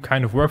a new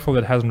kind of workflow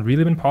that hasn't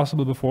really been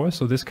possible before.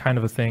 So this kind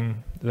of a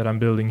thing that I'm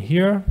building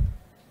here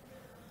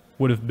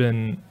would have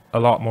been a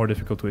lot more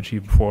difficult to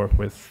achieve before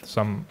with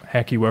some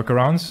hacky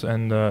workarounds,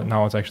 and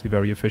now it's actually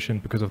very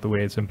efficient because of the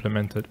way it's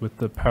implemented with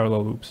the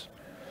parallel loops.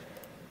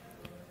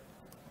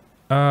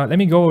 Let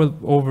me go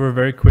over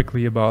very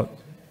quickly about...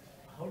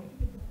 How do you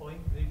get the point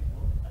grid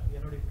node? We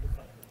are not able to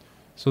find it.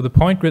 So the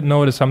point grid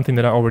node is something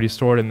that I already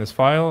stored in this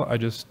file. I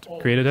just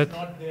created it. It's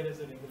not there as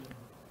a regular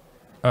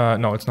node.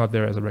 No, it's not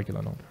there as a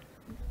regular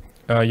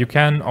node. You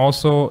can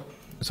also...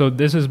 So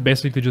this is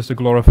basically just a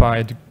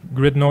glorified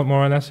grid node,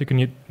 more or less. You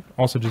can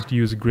also just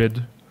use a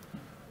grid,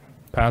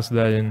 pass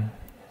that in,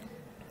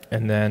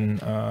 and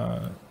then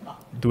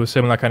do a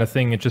similar kind of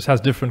thing. It just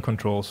has different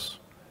controls.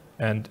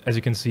 And as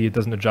you can see, it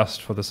doesn't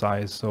adjust for the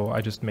size. So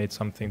I just made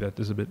something that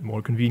is a bit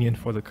more convenient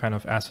for the kind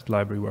of asset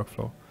library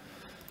workflow.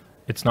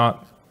 It's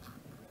not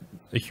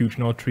a huge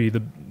node tree. The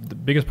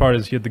biggest part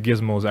is here the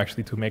gizmos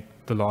actually to make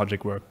the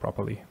logic work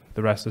properly.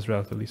 The rest is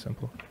relatively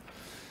simple.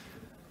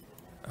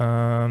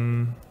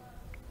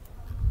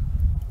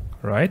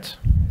 Right.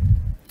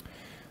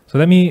 So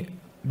let me,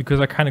 because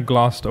I kind of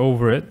glossed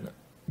over it,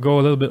 go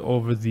a little bit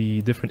over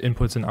the different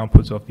inputs and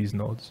outputs of these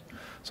nodes.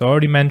 So I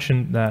already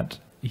mentioned that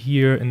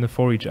here in the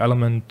for each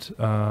element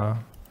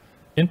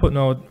input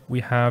node,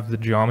 we have the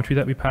geometry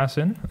that we pass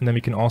in, and then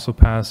we can also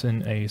pass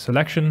in a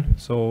selection.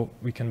 So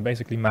we can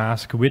basically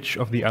mask which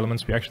of the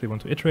elements we actually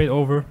want to iterate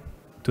over,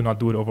 to not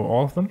do it over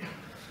all of them.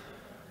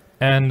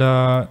 And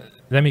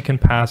then we can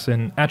pass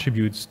in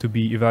attributes to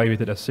be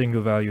evaluated as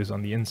single values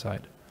on the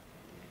inside.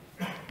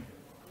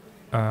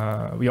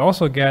 We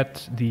also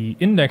get the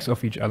index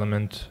of each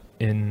element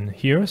in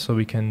here, so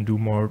we can do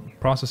more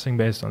processing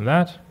based on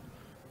that.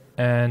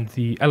 And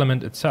the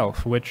element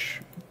itself,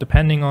 which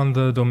depending on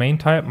the domain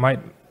type might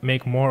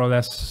make more or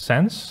less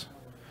sense,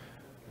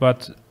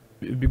 but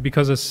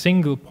because a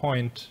single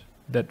point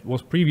that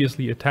was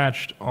previously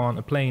attached on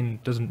a plane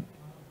doesn't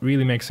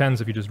really make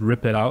sense if you just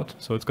rip it out.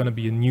 So it's going to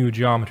be a new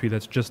geometry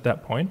that's just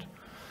that point.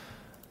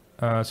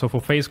 So for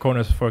face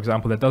corners, for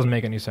example, that doesn't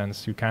make any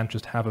sense. You can't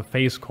just have a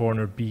face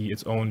corner be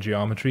its own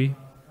geometry.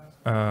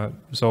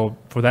 So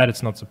for that,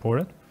 it's not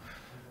supported.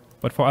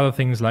 But for other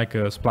things like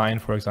a spline,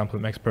 for example,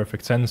 it makes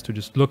perfect sense to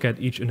just look at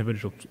each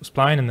individual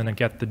spline and then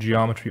get the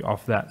geometry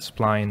of that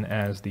spline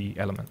as the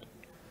element.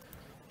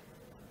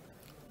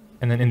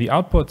 And then in the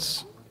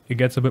outputs, it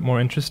gets a bit more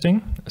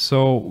interesting.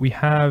 So we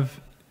have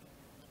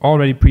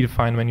already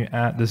predefined, when you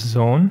add this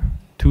zone,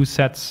 two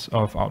sets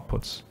of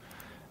outputs.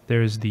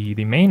 There's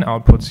the main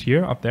outputs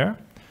here up there,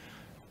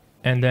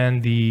 and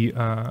then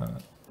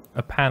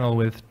a panel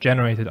with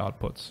generated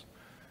outputs.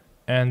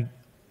 And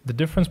the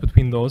difference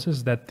between those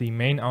is that the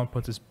main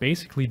output is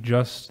basically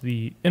just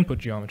the input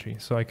geometry.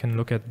 So I can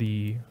look at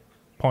the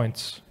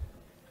points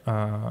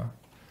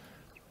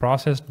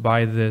processed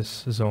by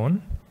this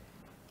zone,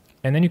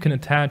 and then you can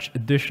attach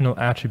additional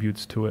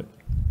attributes to it.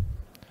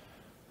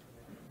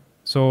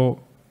 So,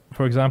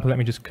 for example, let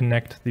me just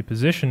connect the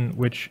position,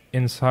 which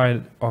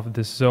inside of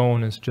this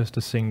zone is just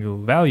a single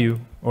value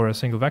or a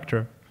single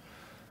vector.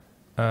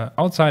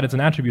 Outside it's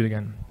an attribute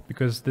again,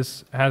 because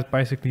this has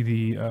basically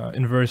the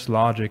inverse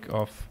logic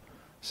of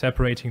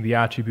separating the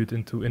attribute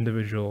into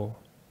individual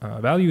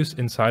values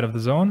inside of the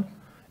zone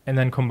and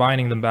then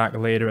combining them back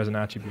later as an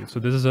attribute.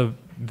 So this is a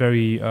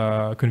very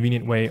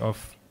convenient way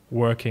of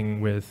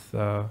working with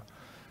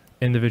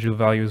individual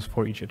values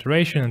for each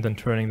iteration and then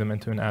turning them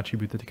into an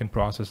attribute that you can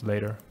process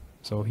later.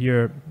 So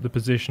here the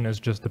position is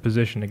just the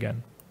position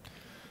again.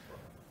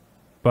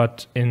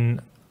 But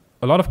in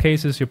a lot of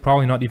cases you're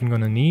probably not even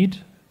going to need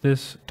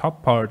this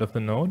top part of the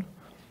node.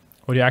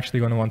 What you're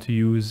actually going to want to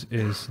use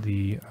is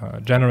the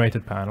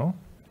generated panel.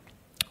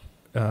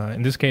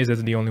 In this case,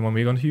 that's the only one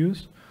we're going to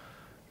use,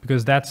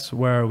 because that's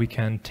where we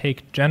can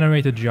take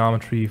generated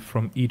geometry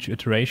from each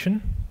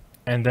iteration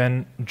and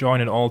then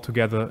join it all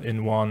together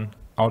in one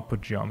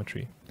output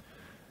geometry.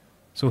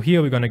 So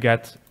here we're going to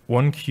get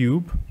one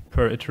cube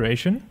per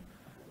iteration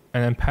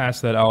and then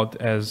pass that out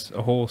as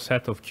a whole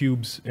set of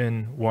cubes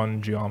in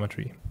one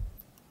geometry.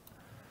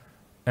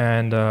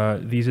 And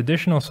these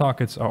additional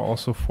sockets are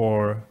also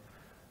for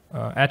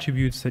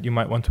attributes that you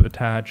might want to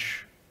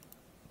attach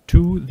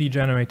to the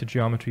generated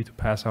geometry to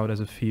pass out as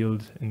a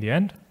field in the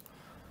end.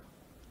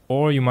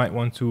 Or you might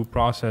want to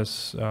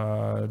process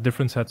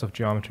different sets of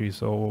geometry.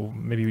 So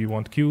maybe we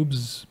want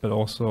cubes, but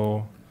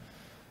also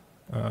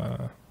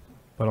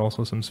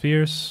some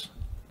spheres.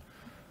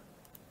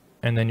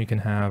 And then you can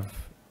have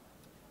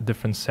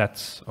different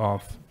sets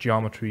of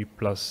geometry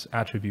plus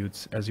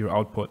attributes as your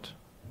output,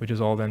 which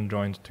is all then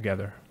joined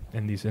together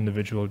in these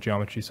individual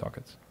geometry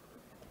sockets.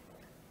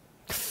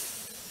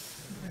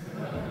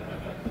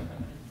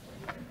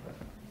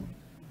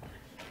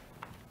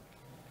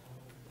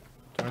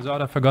 Turns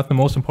out I forgot the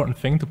most important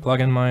thing to plug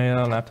in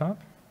my laptop.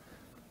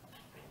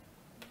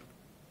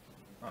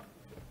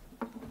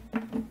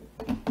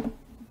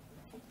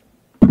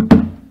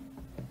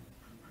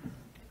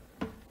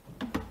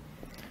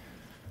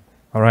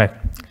 All right.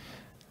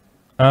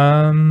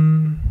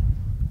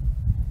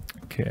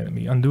 Okay, let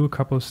me undo a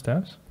couple of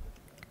steps.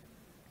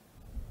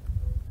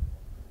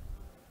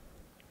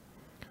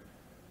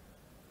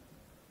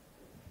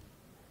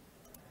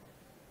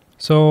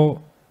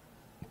 So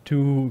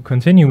to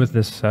continue with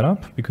this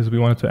setup, because we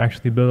wanted to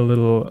actually build a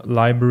little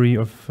library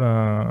of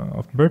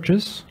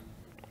birches,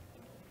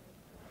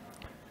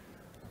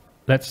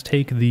 let's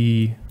take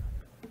the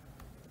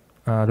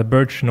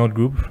birch node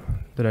group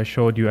that I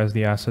showed you as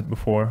the asset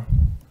before.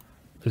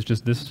 It's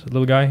just this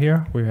little guy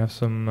here. We have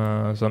some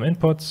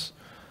inputs,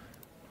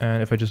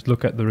 and if I just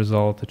look at the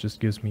result, it just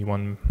gives me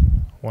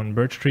one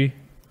birch tree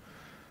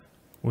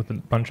with a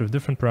bunch of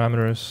different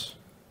parameters.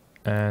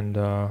 And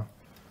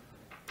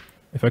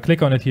if I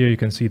click on it here, you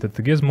can see that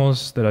the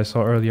gizmos that I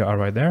saw earlier are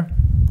right there,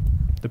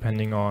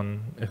 depending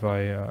on if I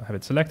have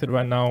it selected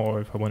right now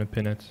or if I want to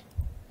pin it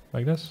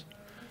like this.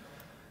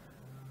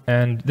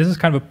 And this is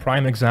kind of a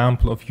prime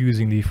example of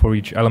using the for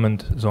each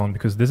element zone,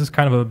 because this is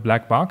kind of a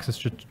black box. It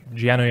just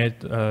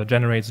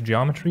generates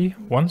geometry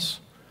once.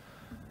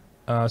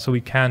 So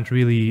we can't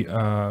really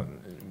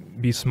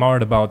be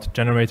smart about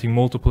generating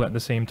multiple at the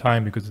same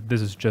time, because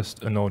this is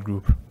just a node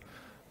group.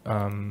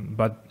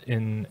 But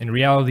in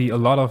reality, a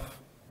lot of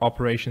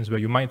operations where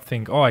you might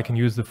think, oh, I can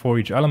use the for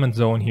each element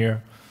zone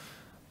here,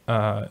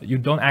 you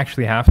don't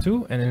actually have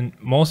to. And in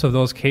most of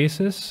those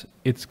cases,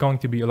 it's going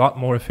to be a lot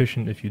more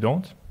efficient if you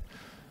don't.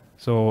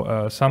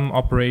 So some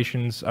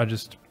operations are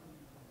just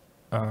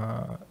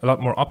a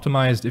lot more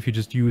optimized if you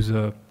just use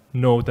a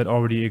node that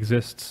already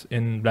exists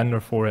in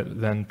Blender for it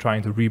than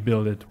trying to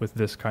rebuild it with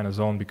this kind of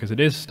zone, because it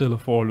is still a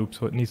for loop,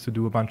 so it needs to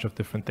do a bunch of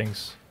different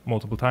things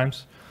multiple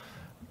times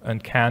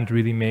and can't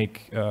really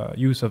make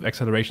use of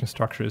acceleration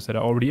structures that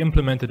are already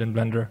implemented in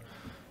Blender.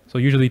 So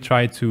usually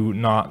try to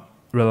not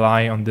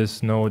rely on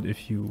this node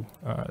if you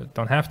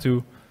don't have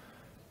to.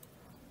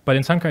 But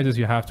in some cases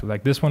you have to.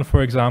 Like this one,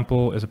 for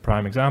example, is a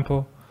prime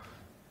example.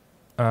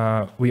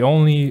 We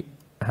only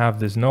have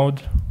this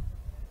node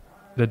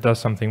that does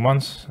something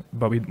once,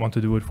 but we want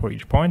to do it for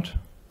each point.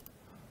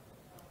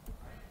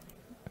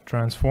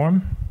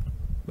 Transform,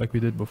 like we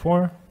did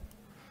before.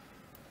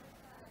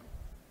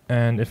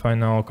 And if I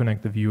now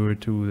connect the viewer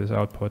to this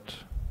output,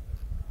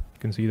 you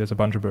can see there's a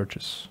bunch of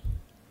birches.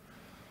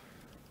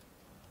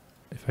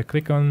 If I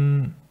click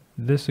on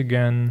this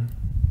again,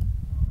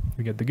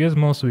 we get the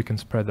gizmos, so we can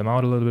spread them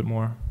out a little bit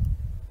more.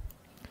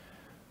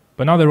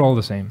 But now they're all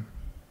the same.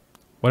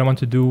 what I want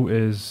to do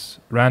is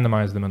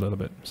randomize them a little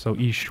bit. So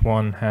each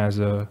one has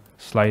a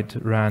slight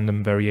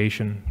random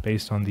variation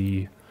based on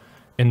the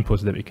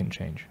inputs that we can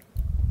change.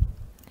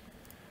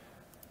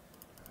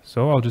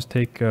 So I'll just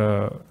take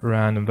a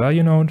random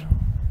value node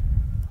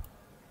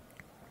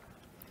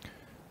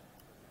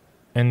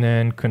and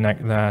then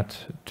connect that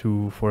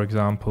to, for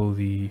example,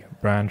 the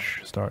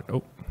branch start.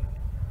 Oh,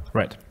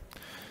 right.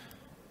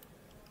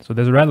 So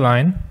there's a red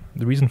line.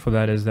 The reason for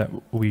that is that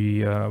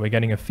we're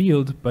getting a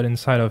field, but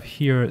inside of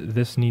here,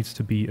 this needs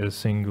to be a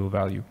single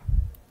value.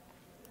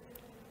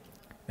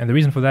 And the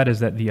reason for that is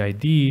that the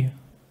ID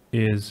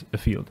is a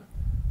field.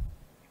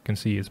 You can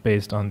see it's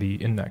based on the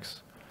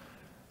index.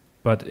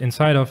 But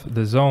inside of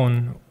the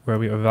zone where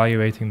we are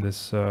evaluating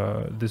this,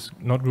 this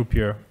node group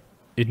here,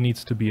 it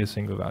needs to be a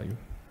single value.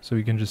 So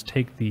you can just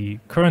take the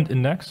current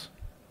index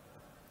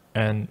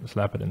and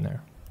slap it in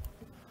there.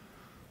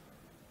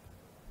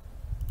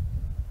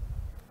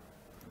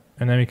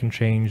 And then we can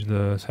change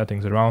the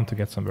settings around to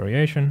get some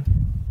variation.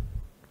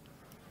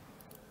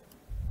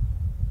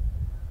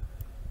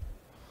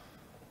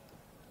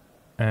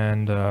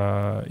 And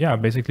yeah,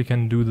 basically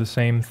can do the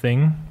same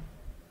thing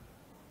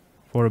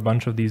for a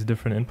bunch of these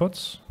different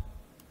inputs.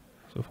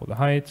 So for the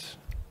height,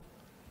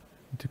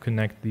 to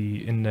connect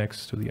the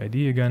index to the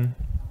ID again.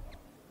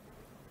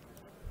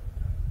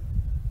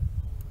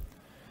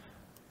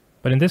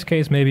 But in this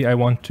case, maybe I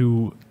want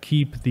to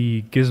keep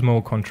the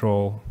gizmo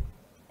control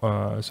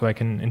so I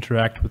can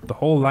interact with the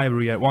whole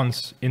library at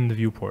once in the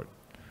viewport.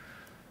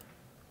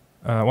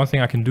 One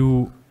thing I can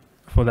do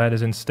for that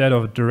is, instead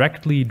of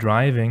directly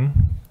driving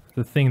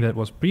the thing that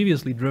was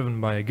previously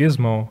driven by a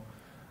gizmo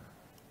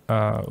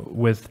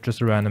with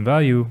just a random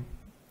value,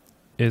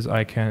 is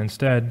I can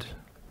instead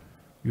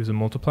use a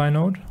multiply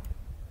node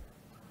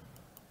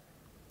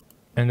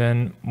and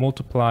then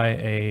multiply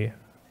a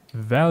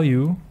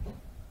value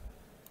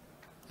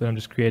that I'm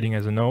just creating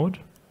as a node.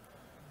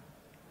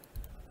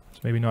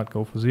 Maybe not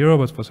go for 0,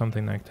 but for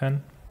something like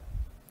 10,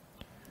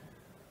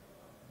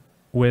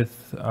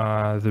 with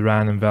the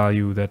random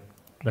value that,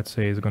 let's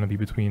say, is going to be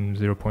between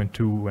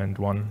 0.2 and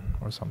 1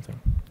 or something.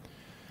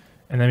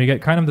 And then we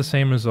get kind of the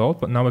same result,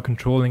 but now we're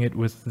controlling it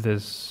with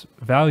this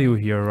value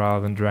here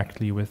rather than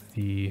directly with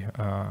the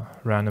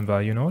random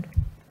value node.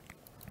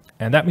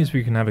 And that means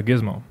we can have a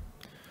gizmo.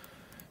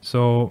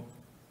 So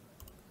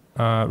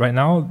right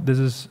now, this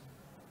is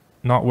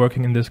not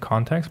working in this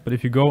context, but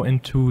if you go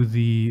into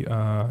the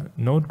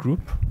node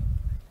group,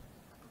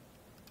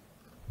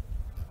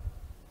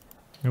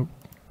 nope.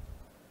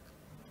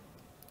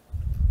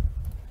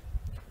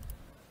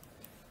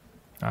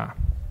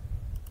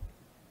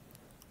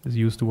 This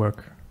used to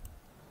work.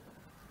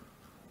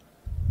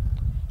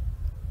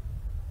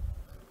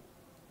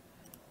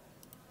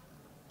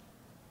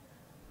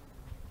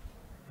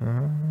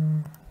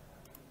 Okay,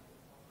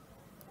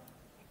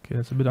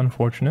 that's a bit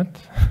unfortunate.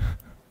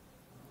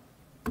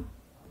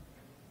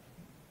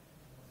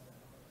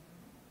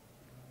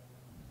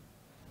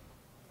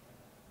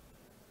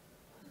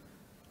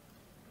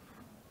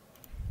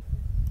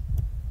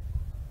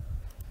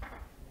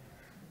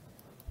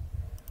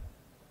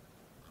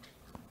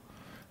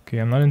 Okay,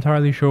 I'm not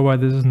entirely sure why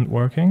this isn't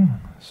working.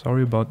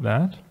 Sorry about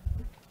that.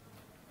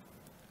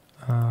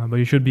 But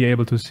you should be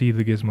able to see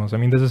the gizmos. I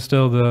mean, this is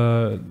still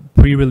the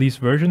pre-release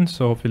version,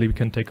 so hopefully we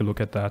can take a look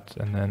at that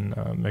and then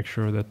make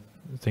sure that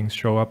things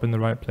show up in the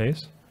right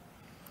place.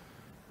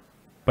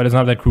 But it's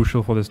not that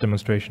crucial for this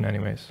demonstration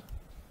anyways.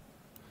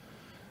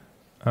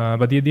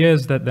 But the idea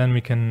is that then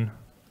we can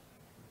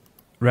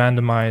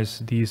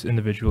randomize these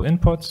individual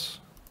inputs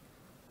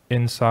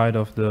inside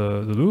of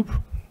the loop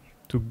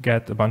to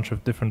get a bunch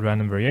of different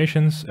random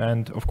variations.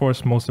 And of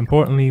course, most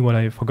importantly, what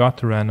I forgot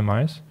to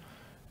randomize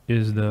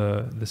is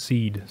the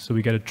seed. So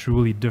we get a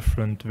truly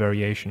different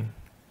variation.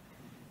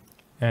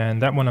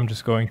 And that one I'm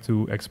just going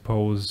to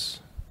expose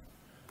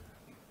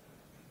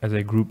as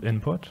a group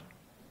input.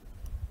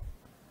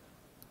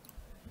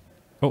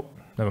 Oh,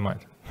 never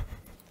mind.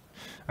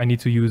 I need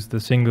to use the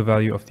single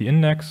value of the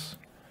index,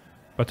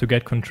 but to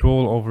get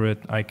control over it,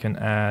 I can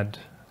add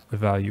a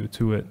value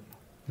to it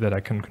that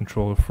I can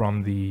control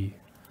from the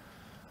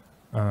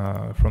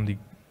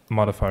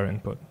modifier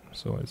input.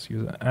 So let's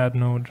use an add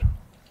node,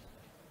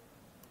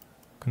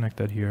 connect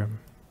that here.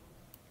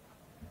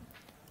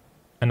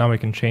 And now we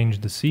can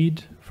change the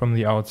seed from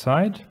the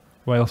outside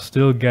while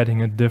still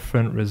getting a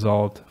different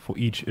result for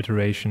each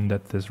iteration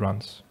that this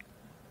runs.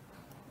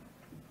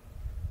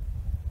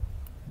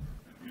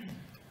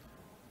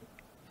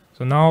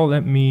 So now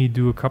let me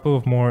do a couple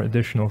of more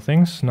additional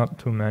things, not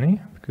too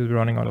many because we're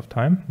running out of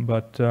time,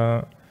 but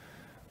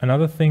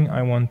another thing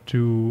I want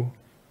to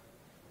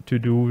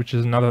do, which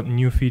is another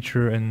new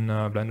feature in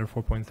Blender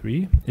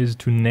 4.3, is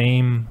to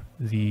name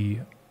the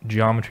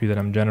geometry that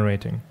I'm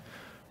generating.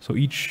 So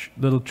each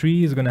little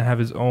tree is going to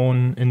have its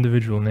own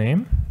individual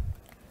name.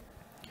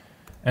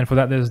 And for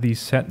that, there's the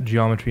set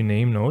geometry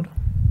name node.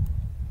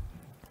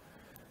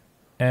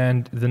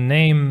 And the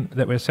name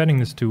that we're setting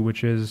this to,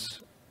 which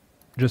is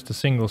just a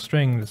single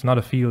string, it's not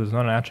a field, it's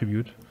not an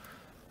attribute,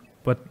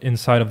 but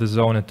inside of the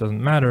zone it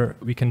doesn't matter.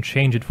 We can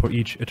change it for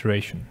each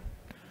iteration.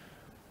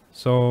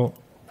 So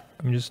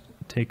let me just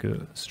take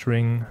a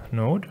string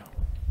node.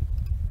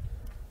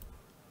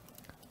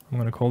 I'm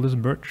going to call this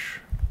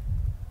Birch.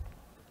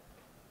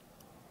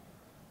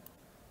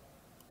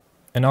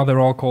 And now they're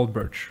all called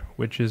Birch,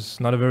 which is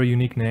not a very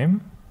unique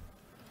name.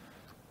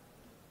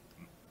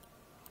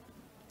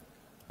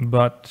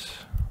 But,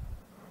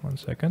 one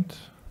second.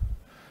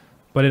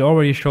 But it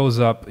already shows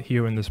up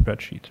here in the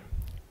spreadsheet,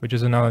 which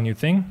is another new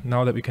thing.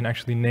 Now that we can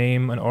actually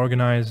name and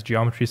organize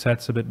geometry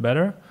sets a bit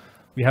better,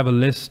 we have a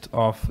list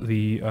of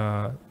the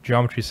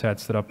geometry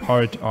sets that are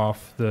part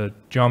of the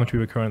geometry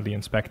we're currently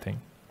inspecting.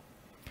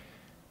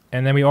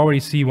 And then we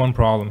already see one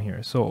problem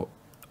here. So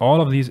all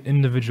of these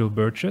individual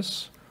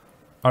birches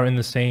are in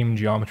the same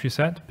geometry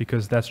set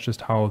because that's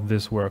just how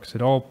this works.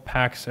 It all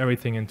packs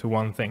everything into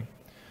one thing.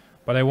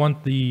 But I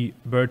want the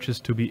birches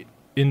to be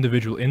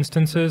individual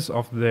instances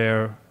of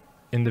their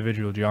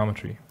individual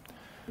geometry.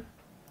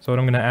 So what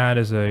I'm going to add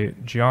is a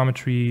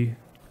geometry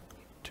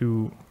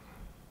to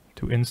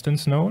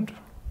instance node.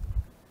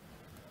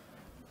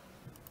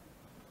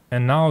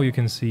 And now you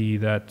can see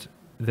that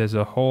there's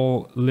a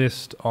whole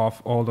list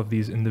of all of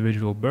these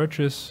individual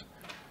birches,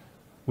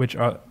 which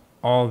are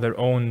all their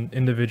own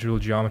individual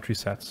geometry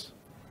sets.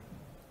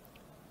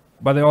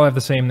 But they all have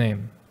the same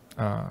name,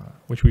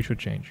 which we should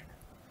change.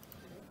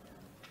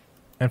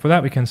 And for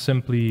that, we can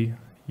simply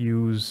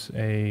use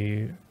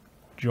a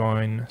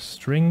join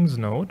strings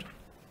node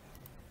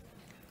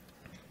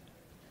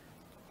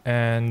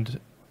and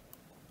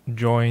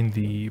join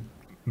the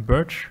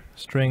birch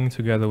string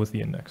together with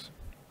the index.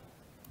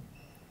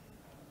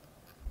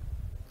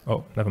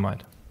 Oh, never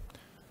mind.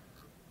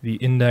 The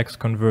index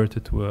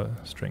converted to a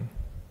string.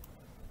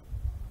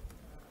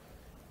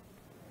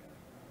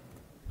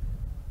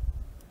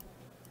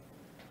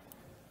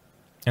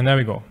 And there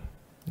we go.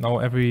 Now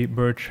every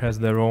birch has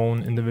their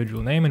own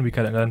individual name and we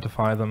can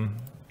identify them.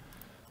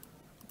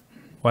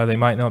 While they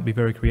might not be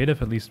very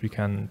creative, at least we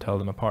can tell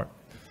them apart.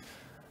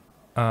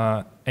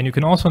 And you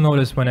can also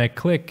notice when I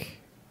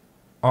click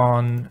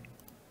on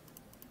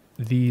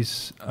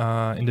these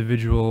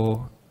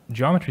individual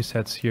geometry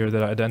sets here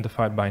that are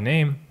identified by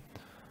name,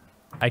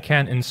 I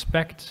can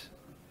inspect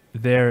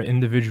their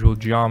individual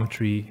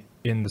geometry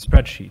in the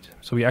spreadsheet.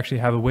 So we actually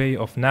have a way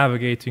of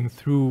navigating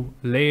through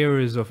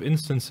layers of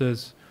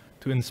instances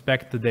to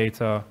inspect the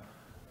data,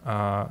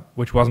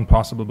 which wasn't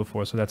possible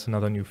before. So that's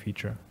another new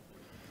feature.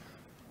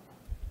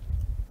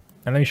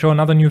 And let me show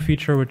another new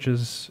feature, which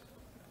is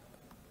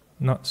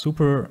not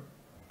super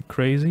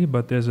crazy,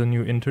 but there's a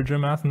new integer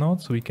math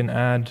node. So we can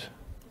add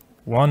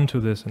 1 to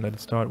this and let it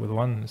start with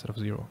 1 instead of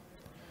 0.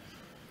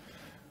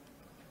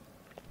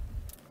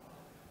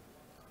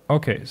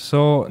 Okay,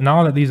 so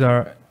now that these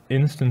are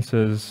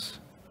instances,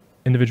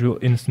 individual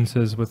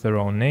instances with their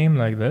own name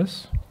like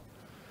this,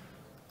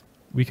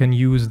 we can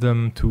use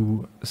them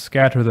to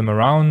scatter them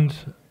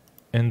around.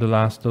 In the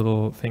last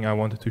little thing I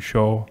wanted to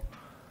show,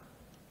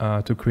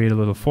 to create a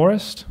little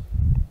forest.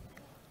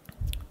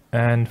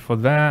 And for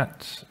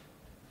that,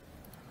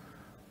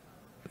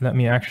 let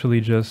me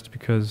actually just,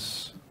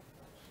 because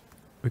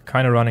we're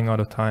kind of running out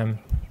of time,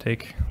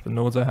 take the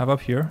nodes I have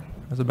up here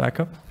as a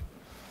backup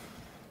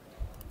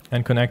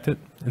and connect it.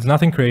 It's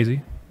nothing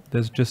crazy.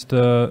 There's just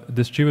a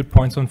distribute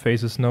points on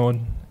faces node,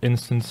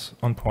 instance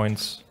on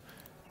points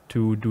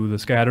to do the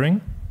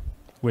scattering,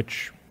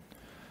 which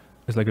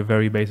is like a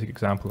very basic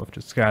example of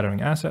just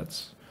scattering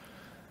assets.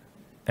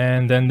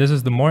 And then this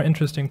is the more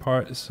interesting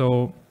part.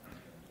 So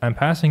I'm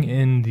passing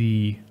in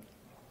the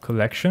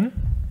collection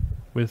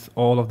with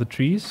all of the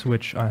trees,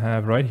 which I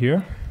have right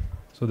here.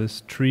 So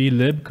this tree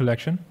lib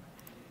collection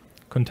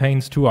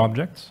contains 2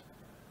 objects,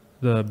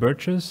 the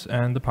birches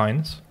and the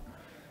pines.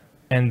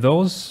 And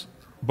those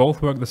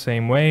both work the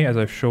same way as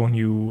I've shown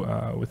you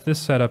with this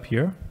setup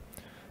here,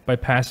 by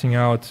passing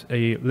out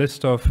a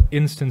list of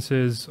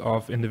instances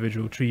of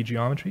individual tree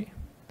geometry.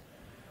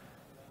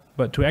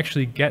 But to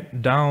actually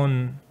get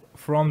down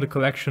from the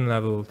collection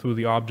level through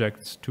the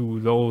objects to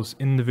those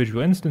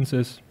individual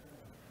instances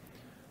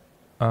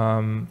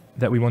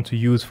that we want to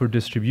use for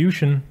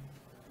distribution,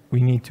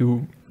 we need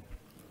to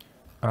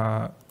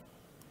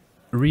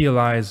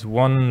realize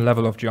one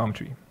level of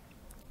geometry.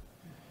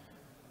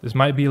 This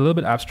might be a little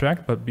bit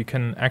abstract, but we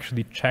can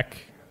actually check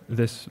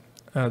this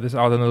out in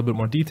a little bit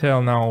more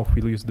detail now if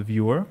we use the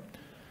viewer,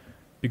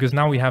 because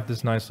now we have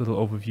this nice little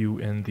overview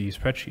in the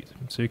spreadsheet.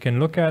 So you can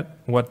look at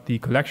what the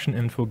collection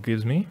info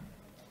gives me,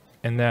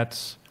 and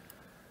that's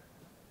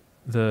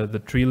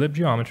the tree lib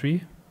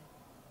geometry,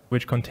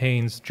 which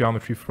contains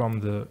geometry from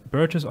the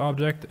birches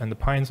object and the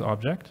pines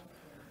object,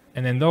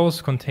 and then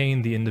those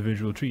contain the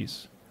individual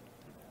trees.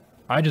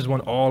 I just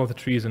want all of the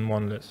trees in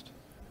one list.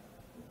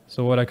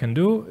 So what I can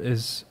do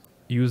is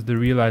use the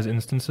realize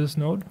instances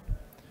node,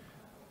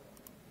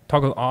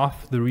 toggle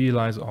off the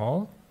realize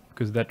all,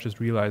 because that just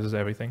realizes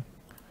everything,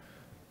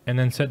 and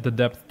then set the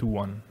depth to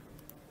 1.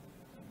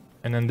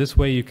 And then this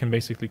way you can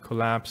basically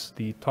collapse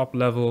the top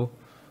level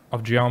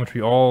of geometry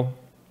all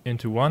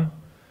into 1,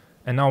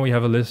 And now we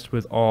have a list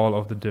with all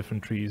of the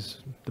different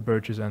trees, the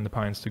birches and the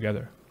pines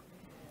together.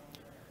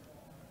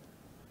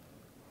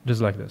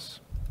 Just like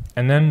this.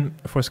 And then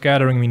for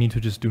scattering, we need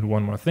to just do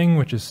one more thing,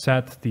 which is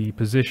set the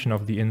position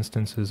of the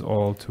instances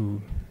all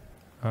to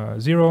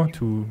 0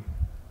 to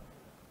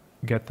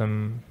get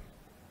them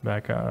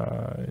back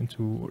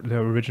into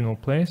their original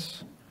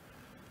place,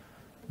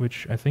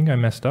 which I think I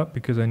messed up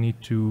because I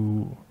need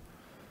to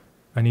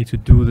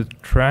do the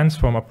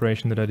transform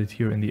operation that I did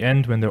here in the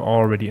end when they're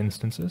already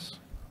instances.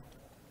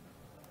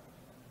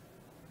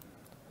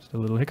 Just a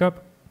little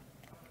hiccup.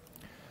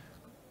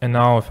 And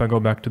now if I go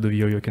back to the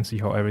view, you can see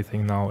how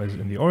everything now is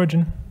in the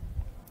origin.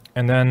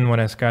 And then when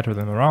I scatter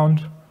them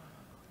around,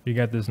 you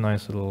get this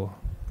nice little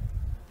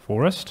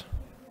forest.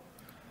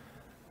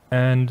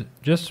 And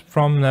just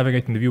from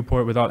navigating the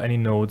viewport without any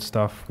node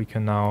stuff, we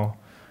can now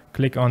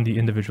click on the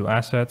individual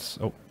assets.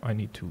 Oh, I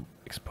need to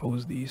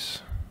expose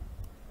these.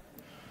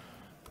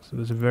 So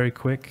this is very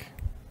quick.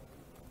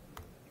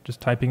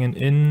 Just typing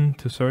in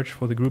to search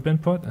for the group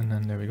input, and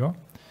then there we go.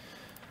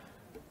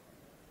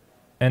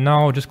 And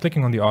now just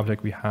clicking on the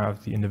object, we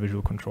have the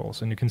individual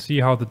controls. And you can see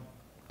how the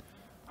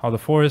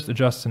forest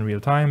adjusts in real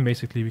time.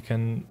 Basically, we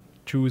can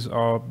choose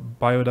our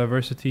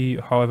biodiversity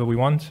however we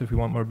want. If we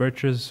want more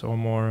birches or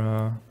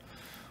more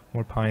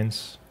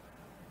pines,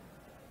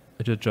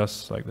 it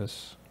adjusts like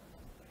this.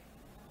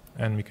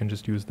 And we can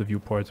just use the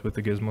viewports with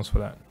the gizmos for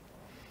that.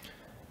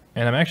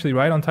 And I'm actually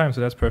right on time,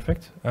 so that's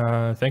perfect.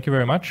 Thank you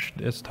very much.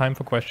 It's time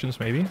for questions,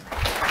 maybe.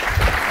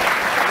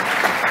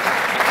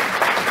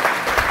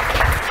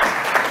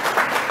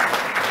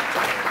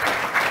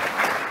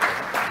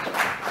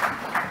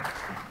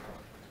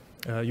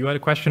 You had a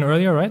question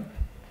earlier, right?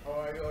 Oh,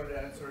 I already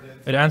answered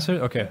it. It answered?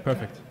 Okay,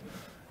 perfect.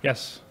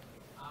 Yes.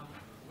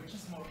 Which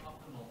is more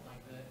optimal,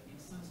 like the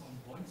instance on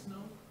points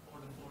node or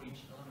the for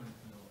each element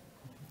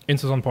node?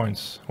 Instance on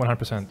points,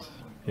 100%.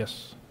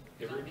 Yes.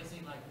 I'm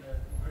guessing like the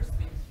first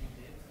things you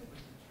did with the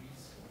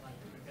trees, like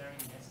preparing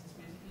essence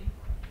basically.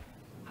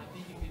 I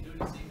think you can do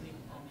the same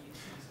thing on the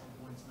instance on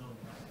points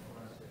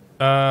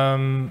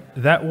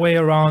node. That way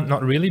around,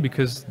 not really,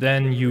 because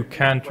then you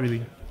can't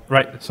really.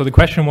 Right. So the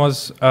question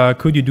was,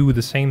 could you do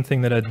the same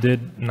thing that I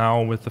did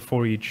now with the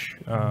for each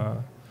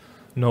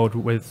node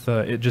with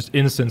it just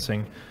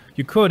instancing?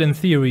 You could in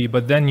theory,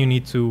 but then you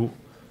need to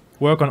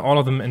work on all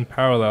of them in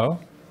parallel,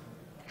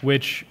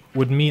 which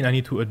would mean I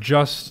need to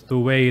adjust the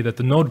way that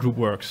the node group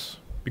works,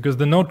 because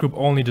the node group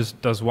only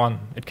just does one.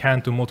 It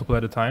can't do multiple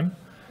at a time.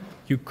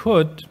 You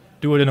could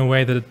do it in a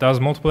way that it does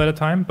multiple at a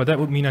time, but that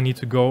would mean I need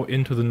to go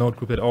into the node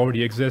group that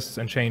already exists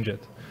and change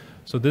it.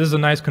 So this is a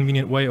nice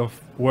convenient way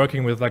of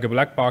working with like a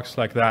black box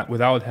like that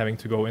without having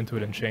to go into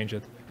it and change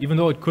it. Even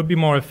though it could be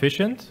more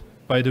efficient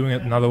by doing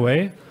it another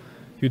way,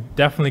 you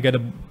definitely get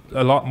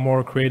a lot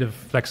more creative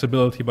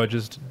flexibility by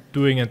just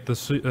doing it the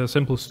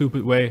simple,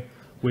 stupid way,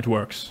 which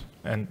works.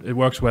 And it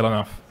works well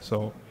enough,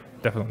 so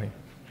definitely.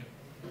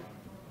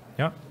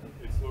 Yeah?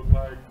 It looks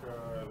like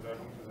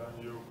then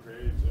you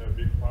create a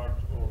big part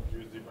of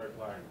USD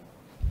pipeline.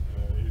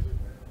 Is it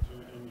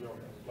in your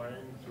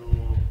plan to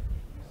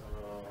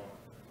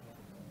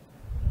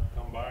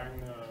combine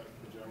the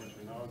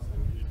geometry nodes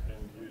and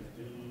USD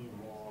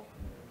more?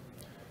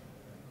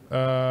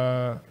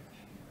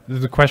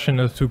 The question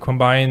is to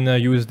combine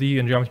USD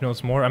and geometry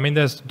nodes more. I mean,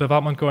 there's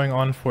development going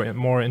on for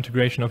more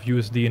integration of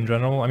USD in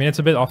general. I mean, it's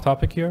a bit off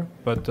topic here,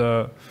 but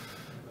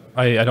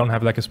I don't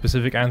have like a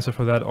specific answer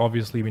for that.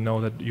 Obviously, we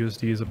know that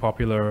USD is a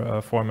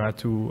popular format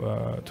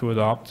to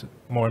adopt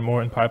more and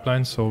more in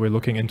pipelines, so we're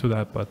looking into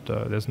that, but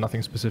there's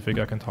nothing specific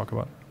I can talk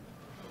about.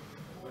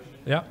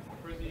 Yeah?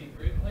 For the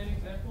grid plane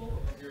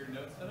example of your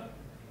node setup,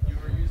 you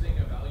were using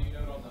a value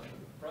node on the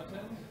front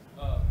end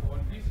for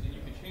one piece, and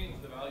you could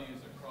change the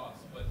values across,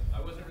 but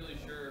I wasn't really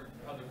sure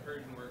how the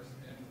recursion works,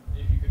 and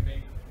if you could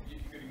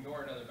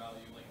ignore another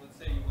value. Like, let's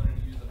say you wanted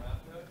to use a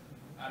math node,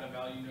 add a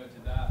value node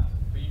to that,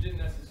 but you didn't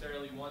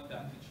necessarily want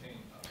that to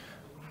change.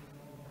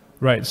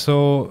 Right,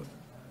 so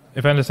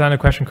if I understand the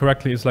question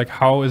correctly, it's like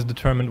how is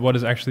determined what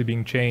is actually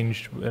being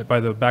changed by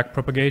the back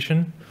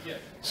propagation? Yes.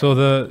 So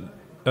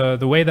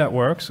the way that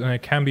works, and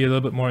it can be a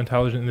little bit more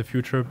intelligent in the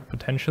future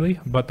potentially,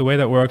 but the way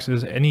that works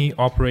is any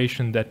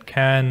operation that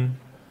can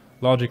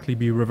logically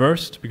be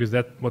reversed, because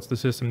that's what the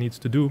system needs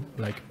to do,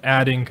 like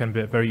adding can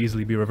very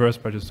easily be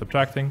reversed by just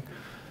subtracting.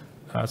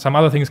 Some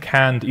other things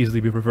can't easily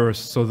be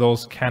reversed, so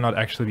those cannot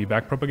actually be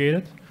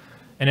backpropagated.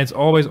 And it's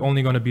always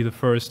only going to be the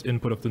first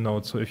input of the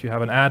node. So if you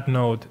have an add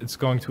node, it's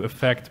going to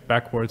affect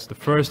backwards the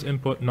first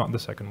input, not the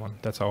second one.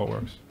 That's how it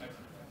works.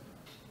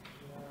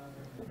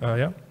 Yeah?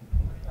 Just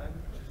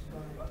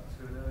going back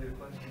to an earlier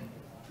question,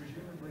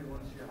 presumably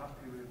once you're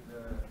happy with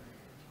the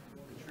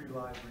tree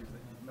libraries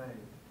that you've made,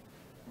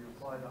 you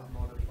apply that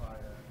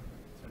modifier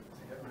to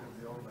get rid of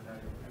the overhead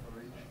for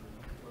each tree.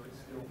 Will it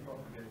still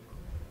propagate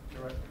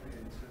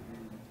directly into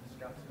the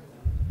scatter?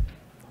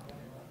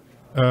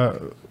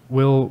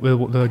 Will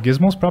the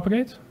gizmos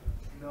propagate?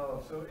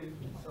 No, so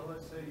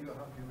let's say you're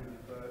happy with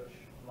the birch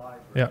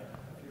library. Yeah.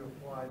 If you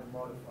apply the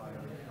modifier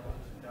and it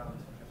comes down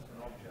to just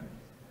an object,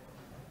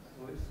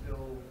 will it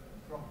still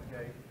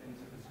propagate into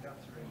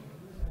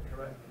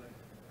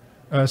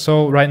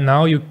So right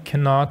now you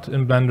cannot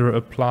in Blender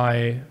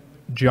apply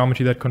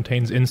geometry that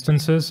contains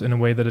instances in a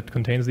way that it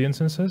contains the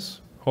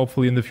instances.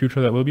 Hopefully in the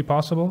future that will be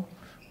possible,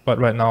 but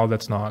right now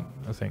that's not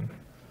a thing.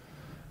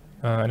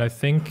 And I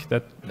think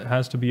that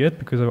has to be it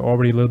because I'm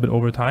already a little bit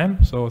over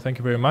time. So thank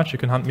you very much. You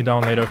can hunt me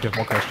down later if you have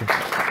more questions.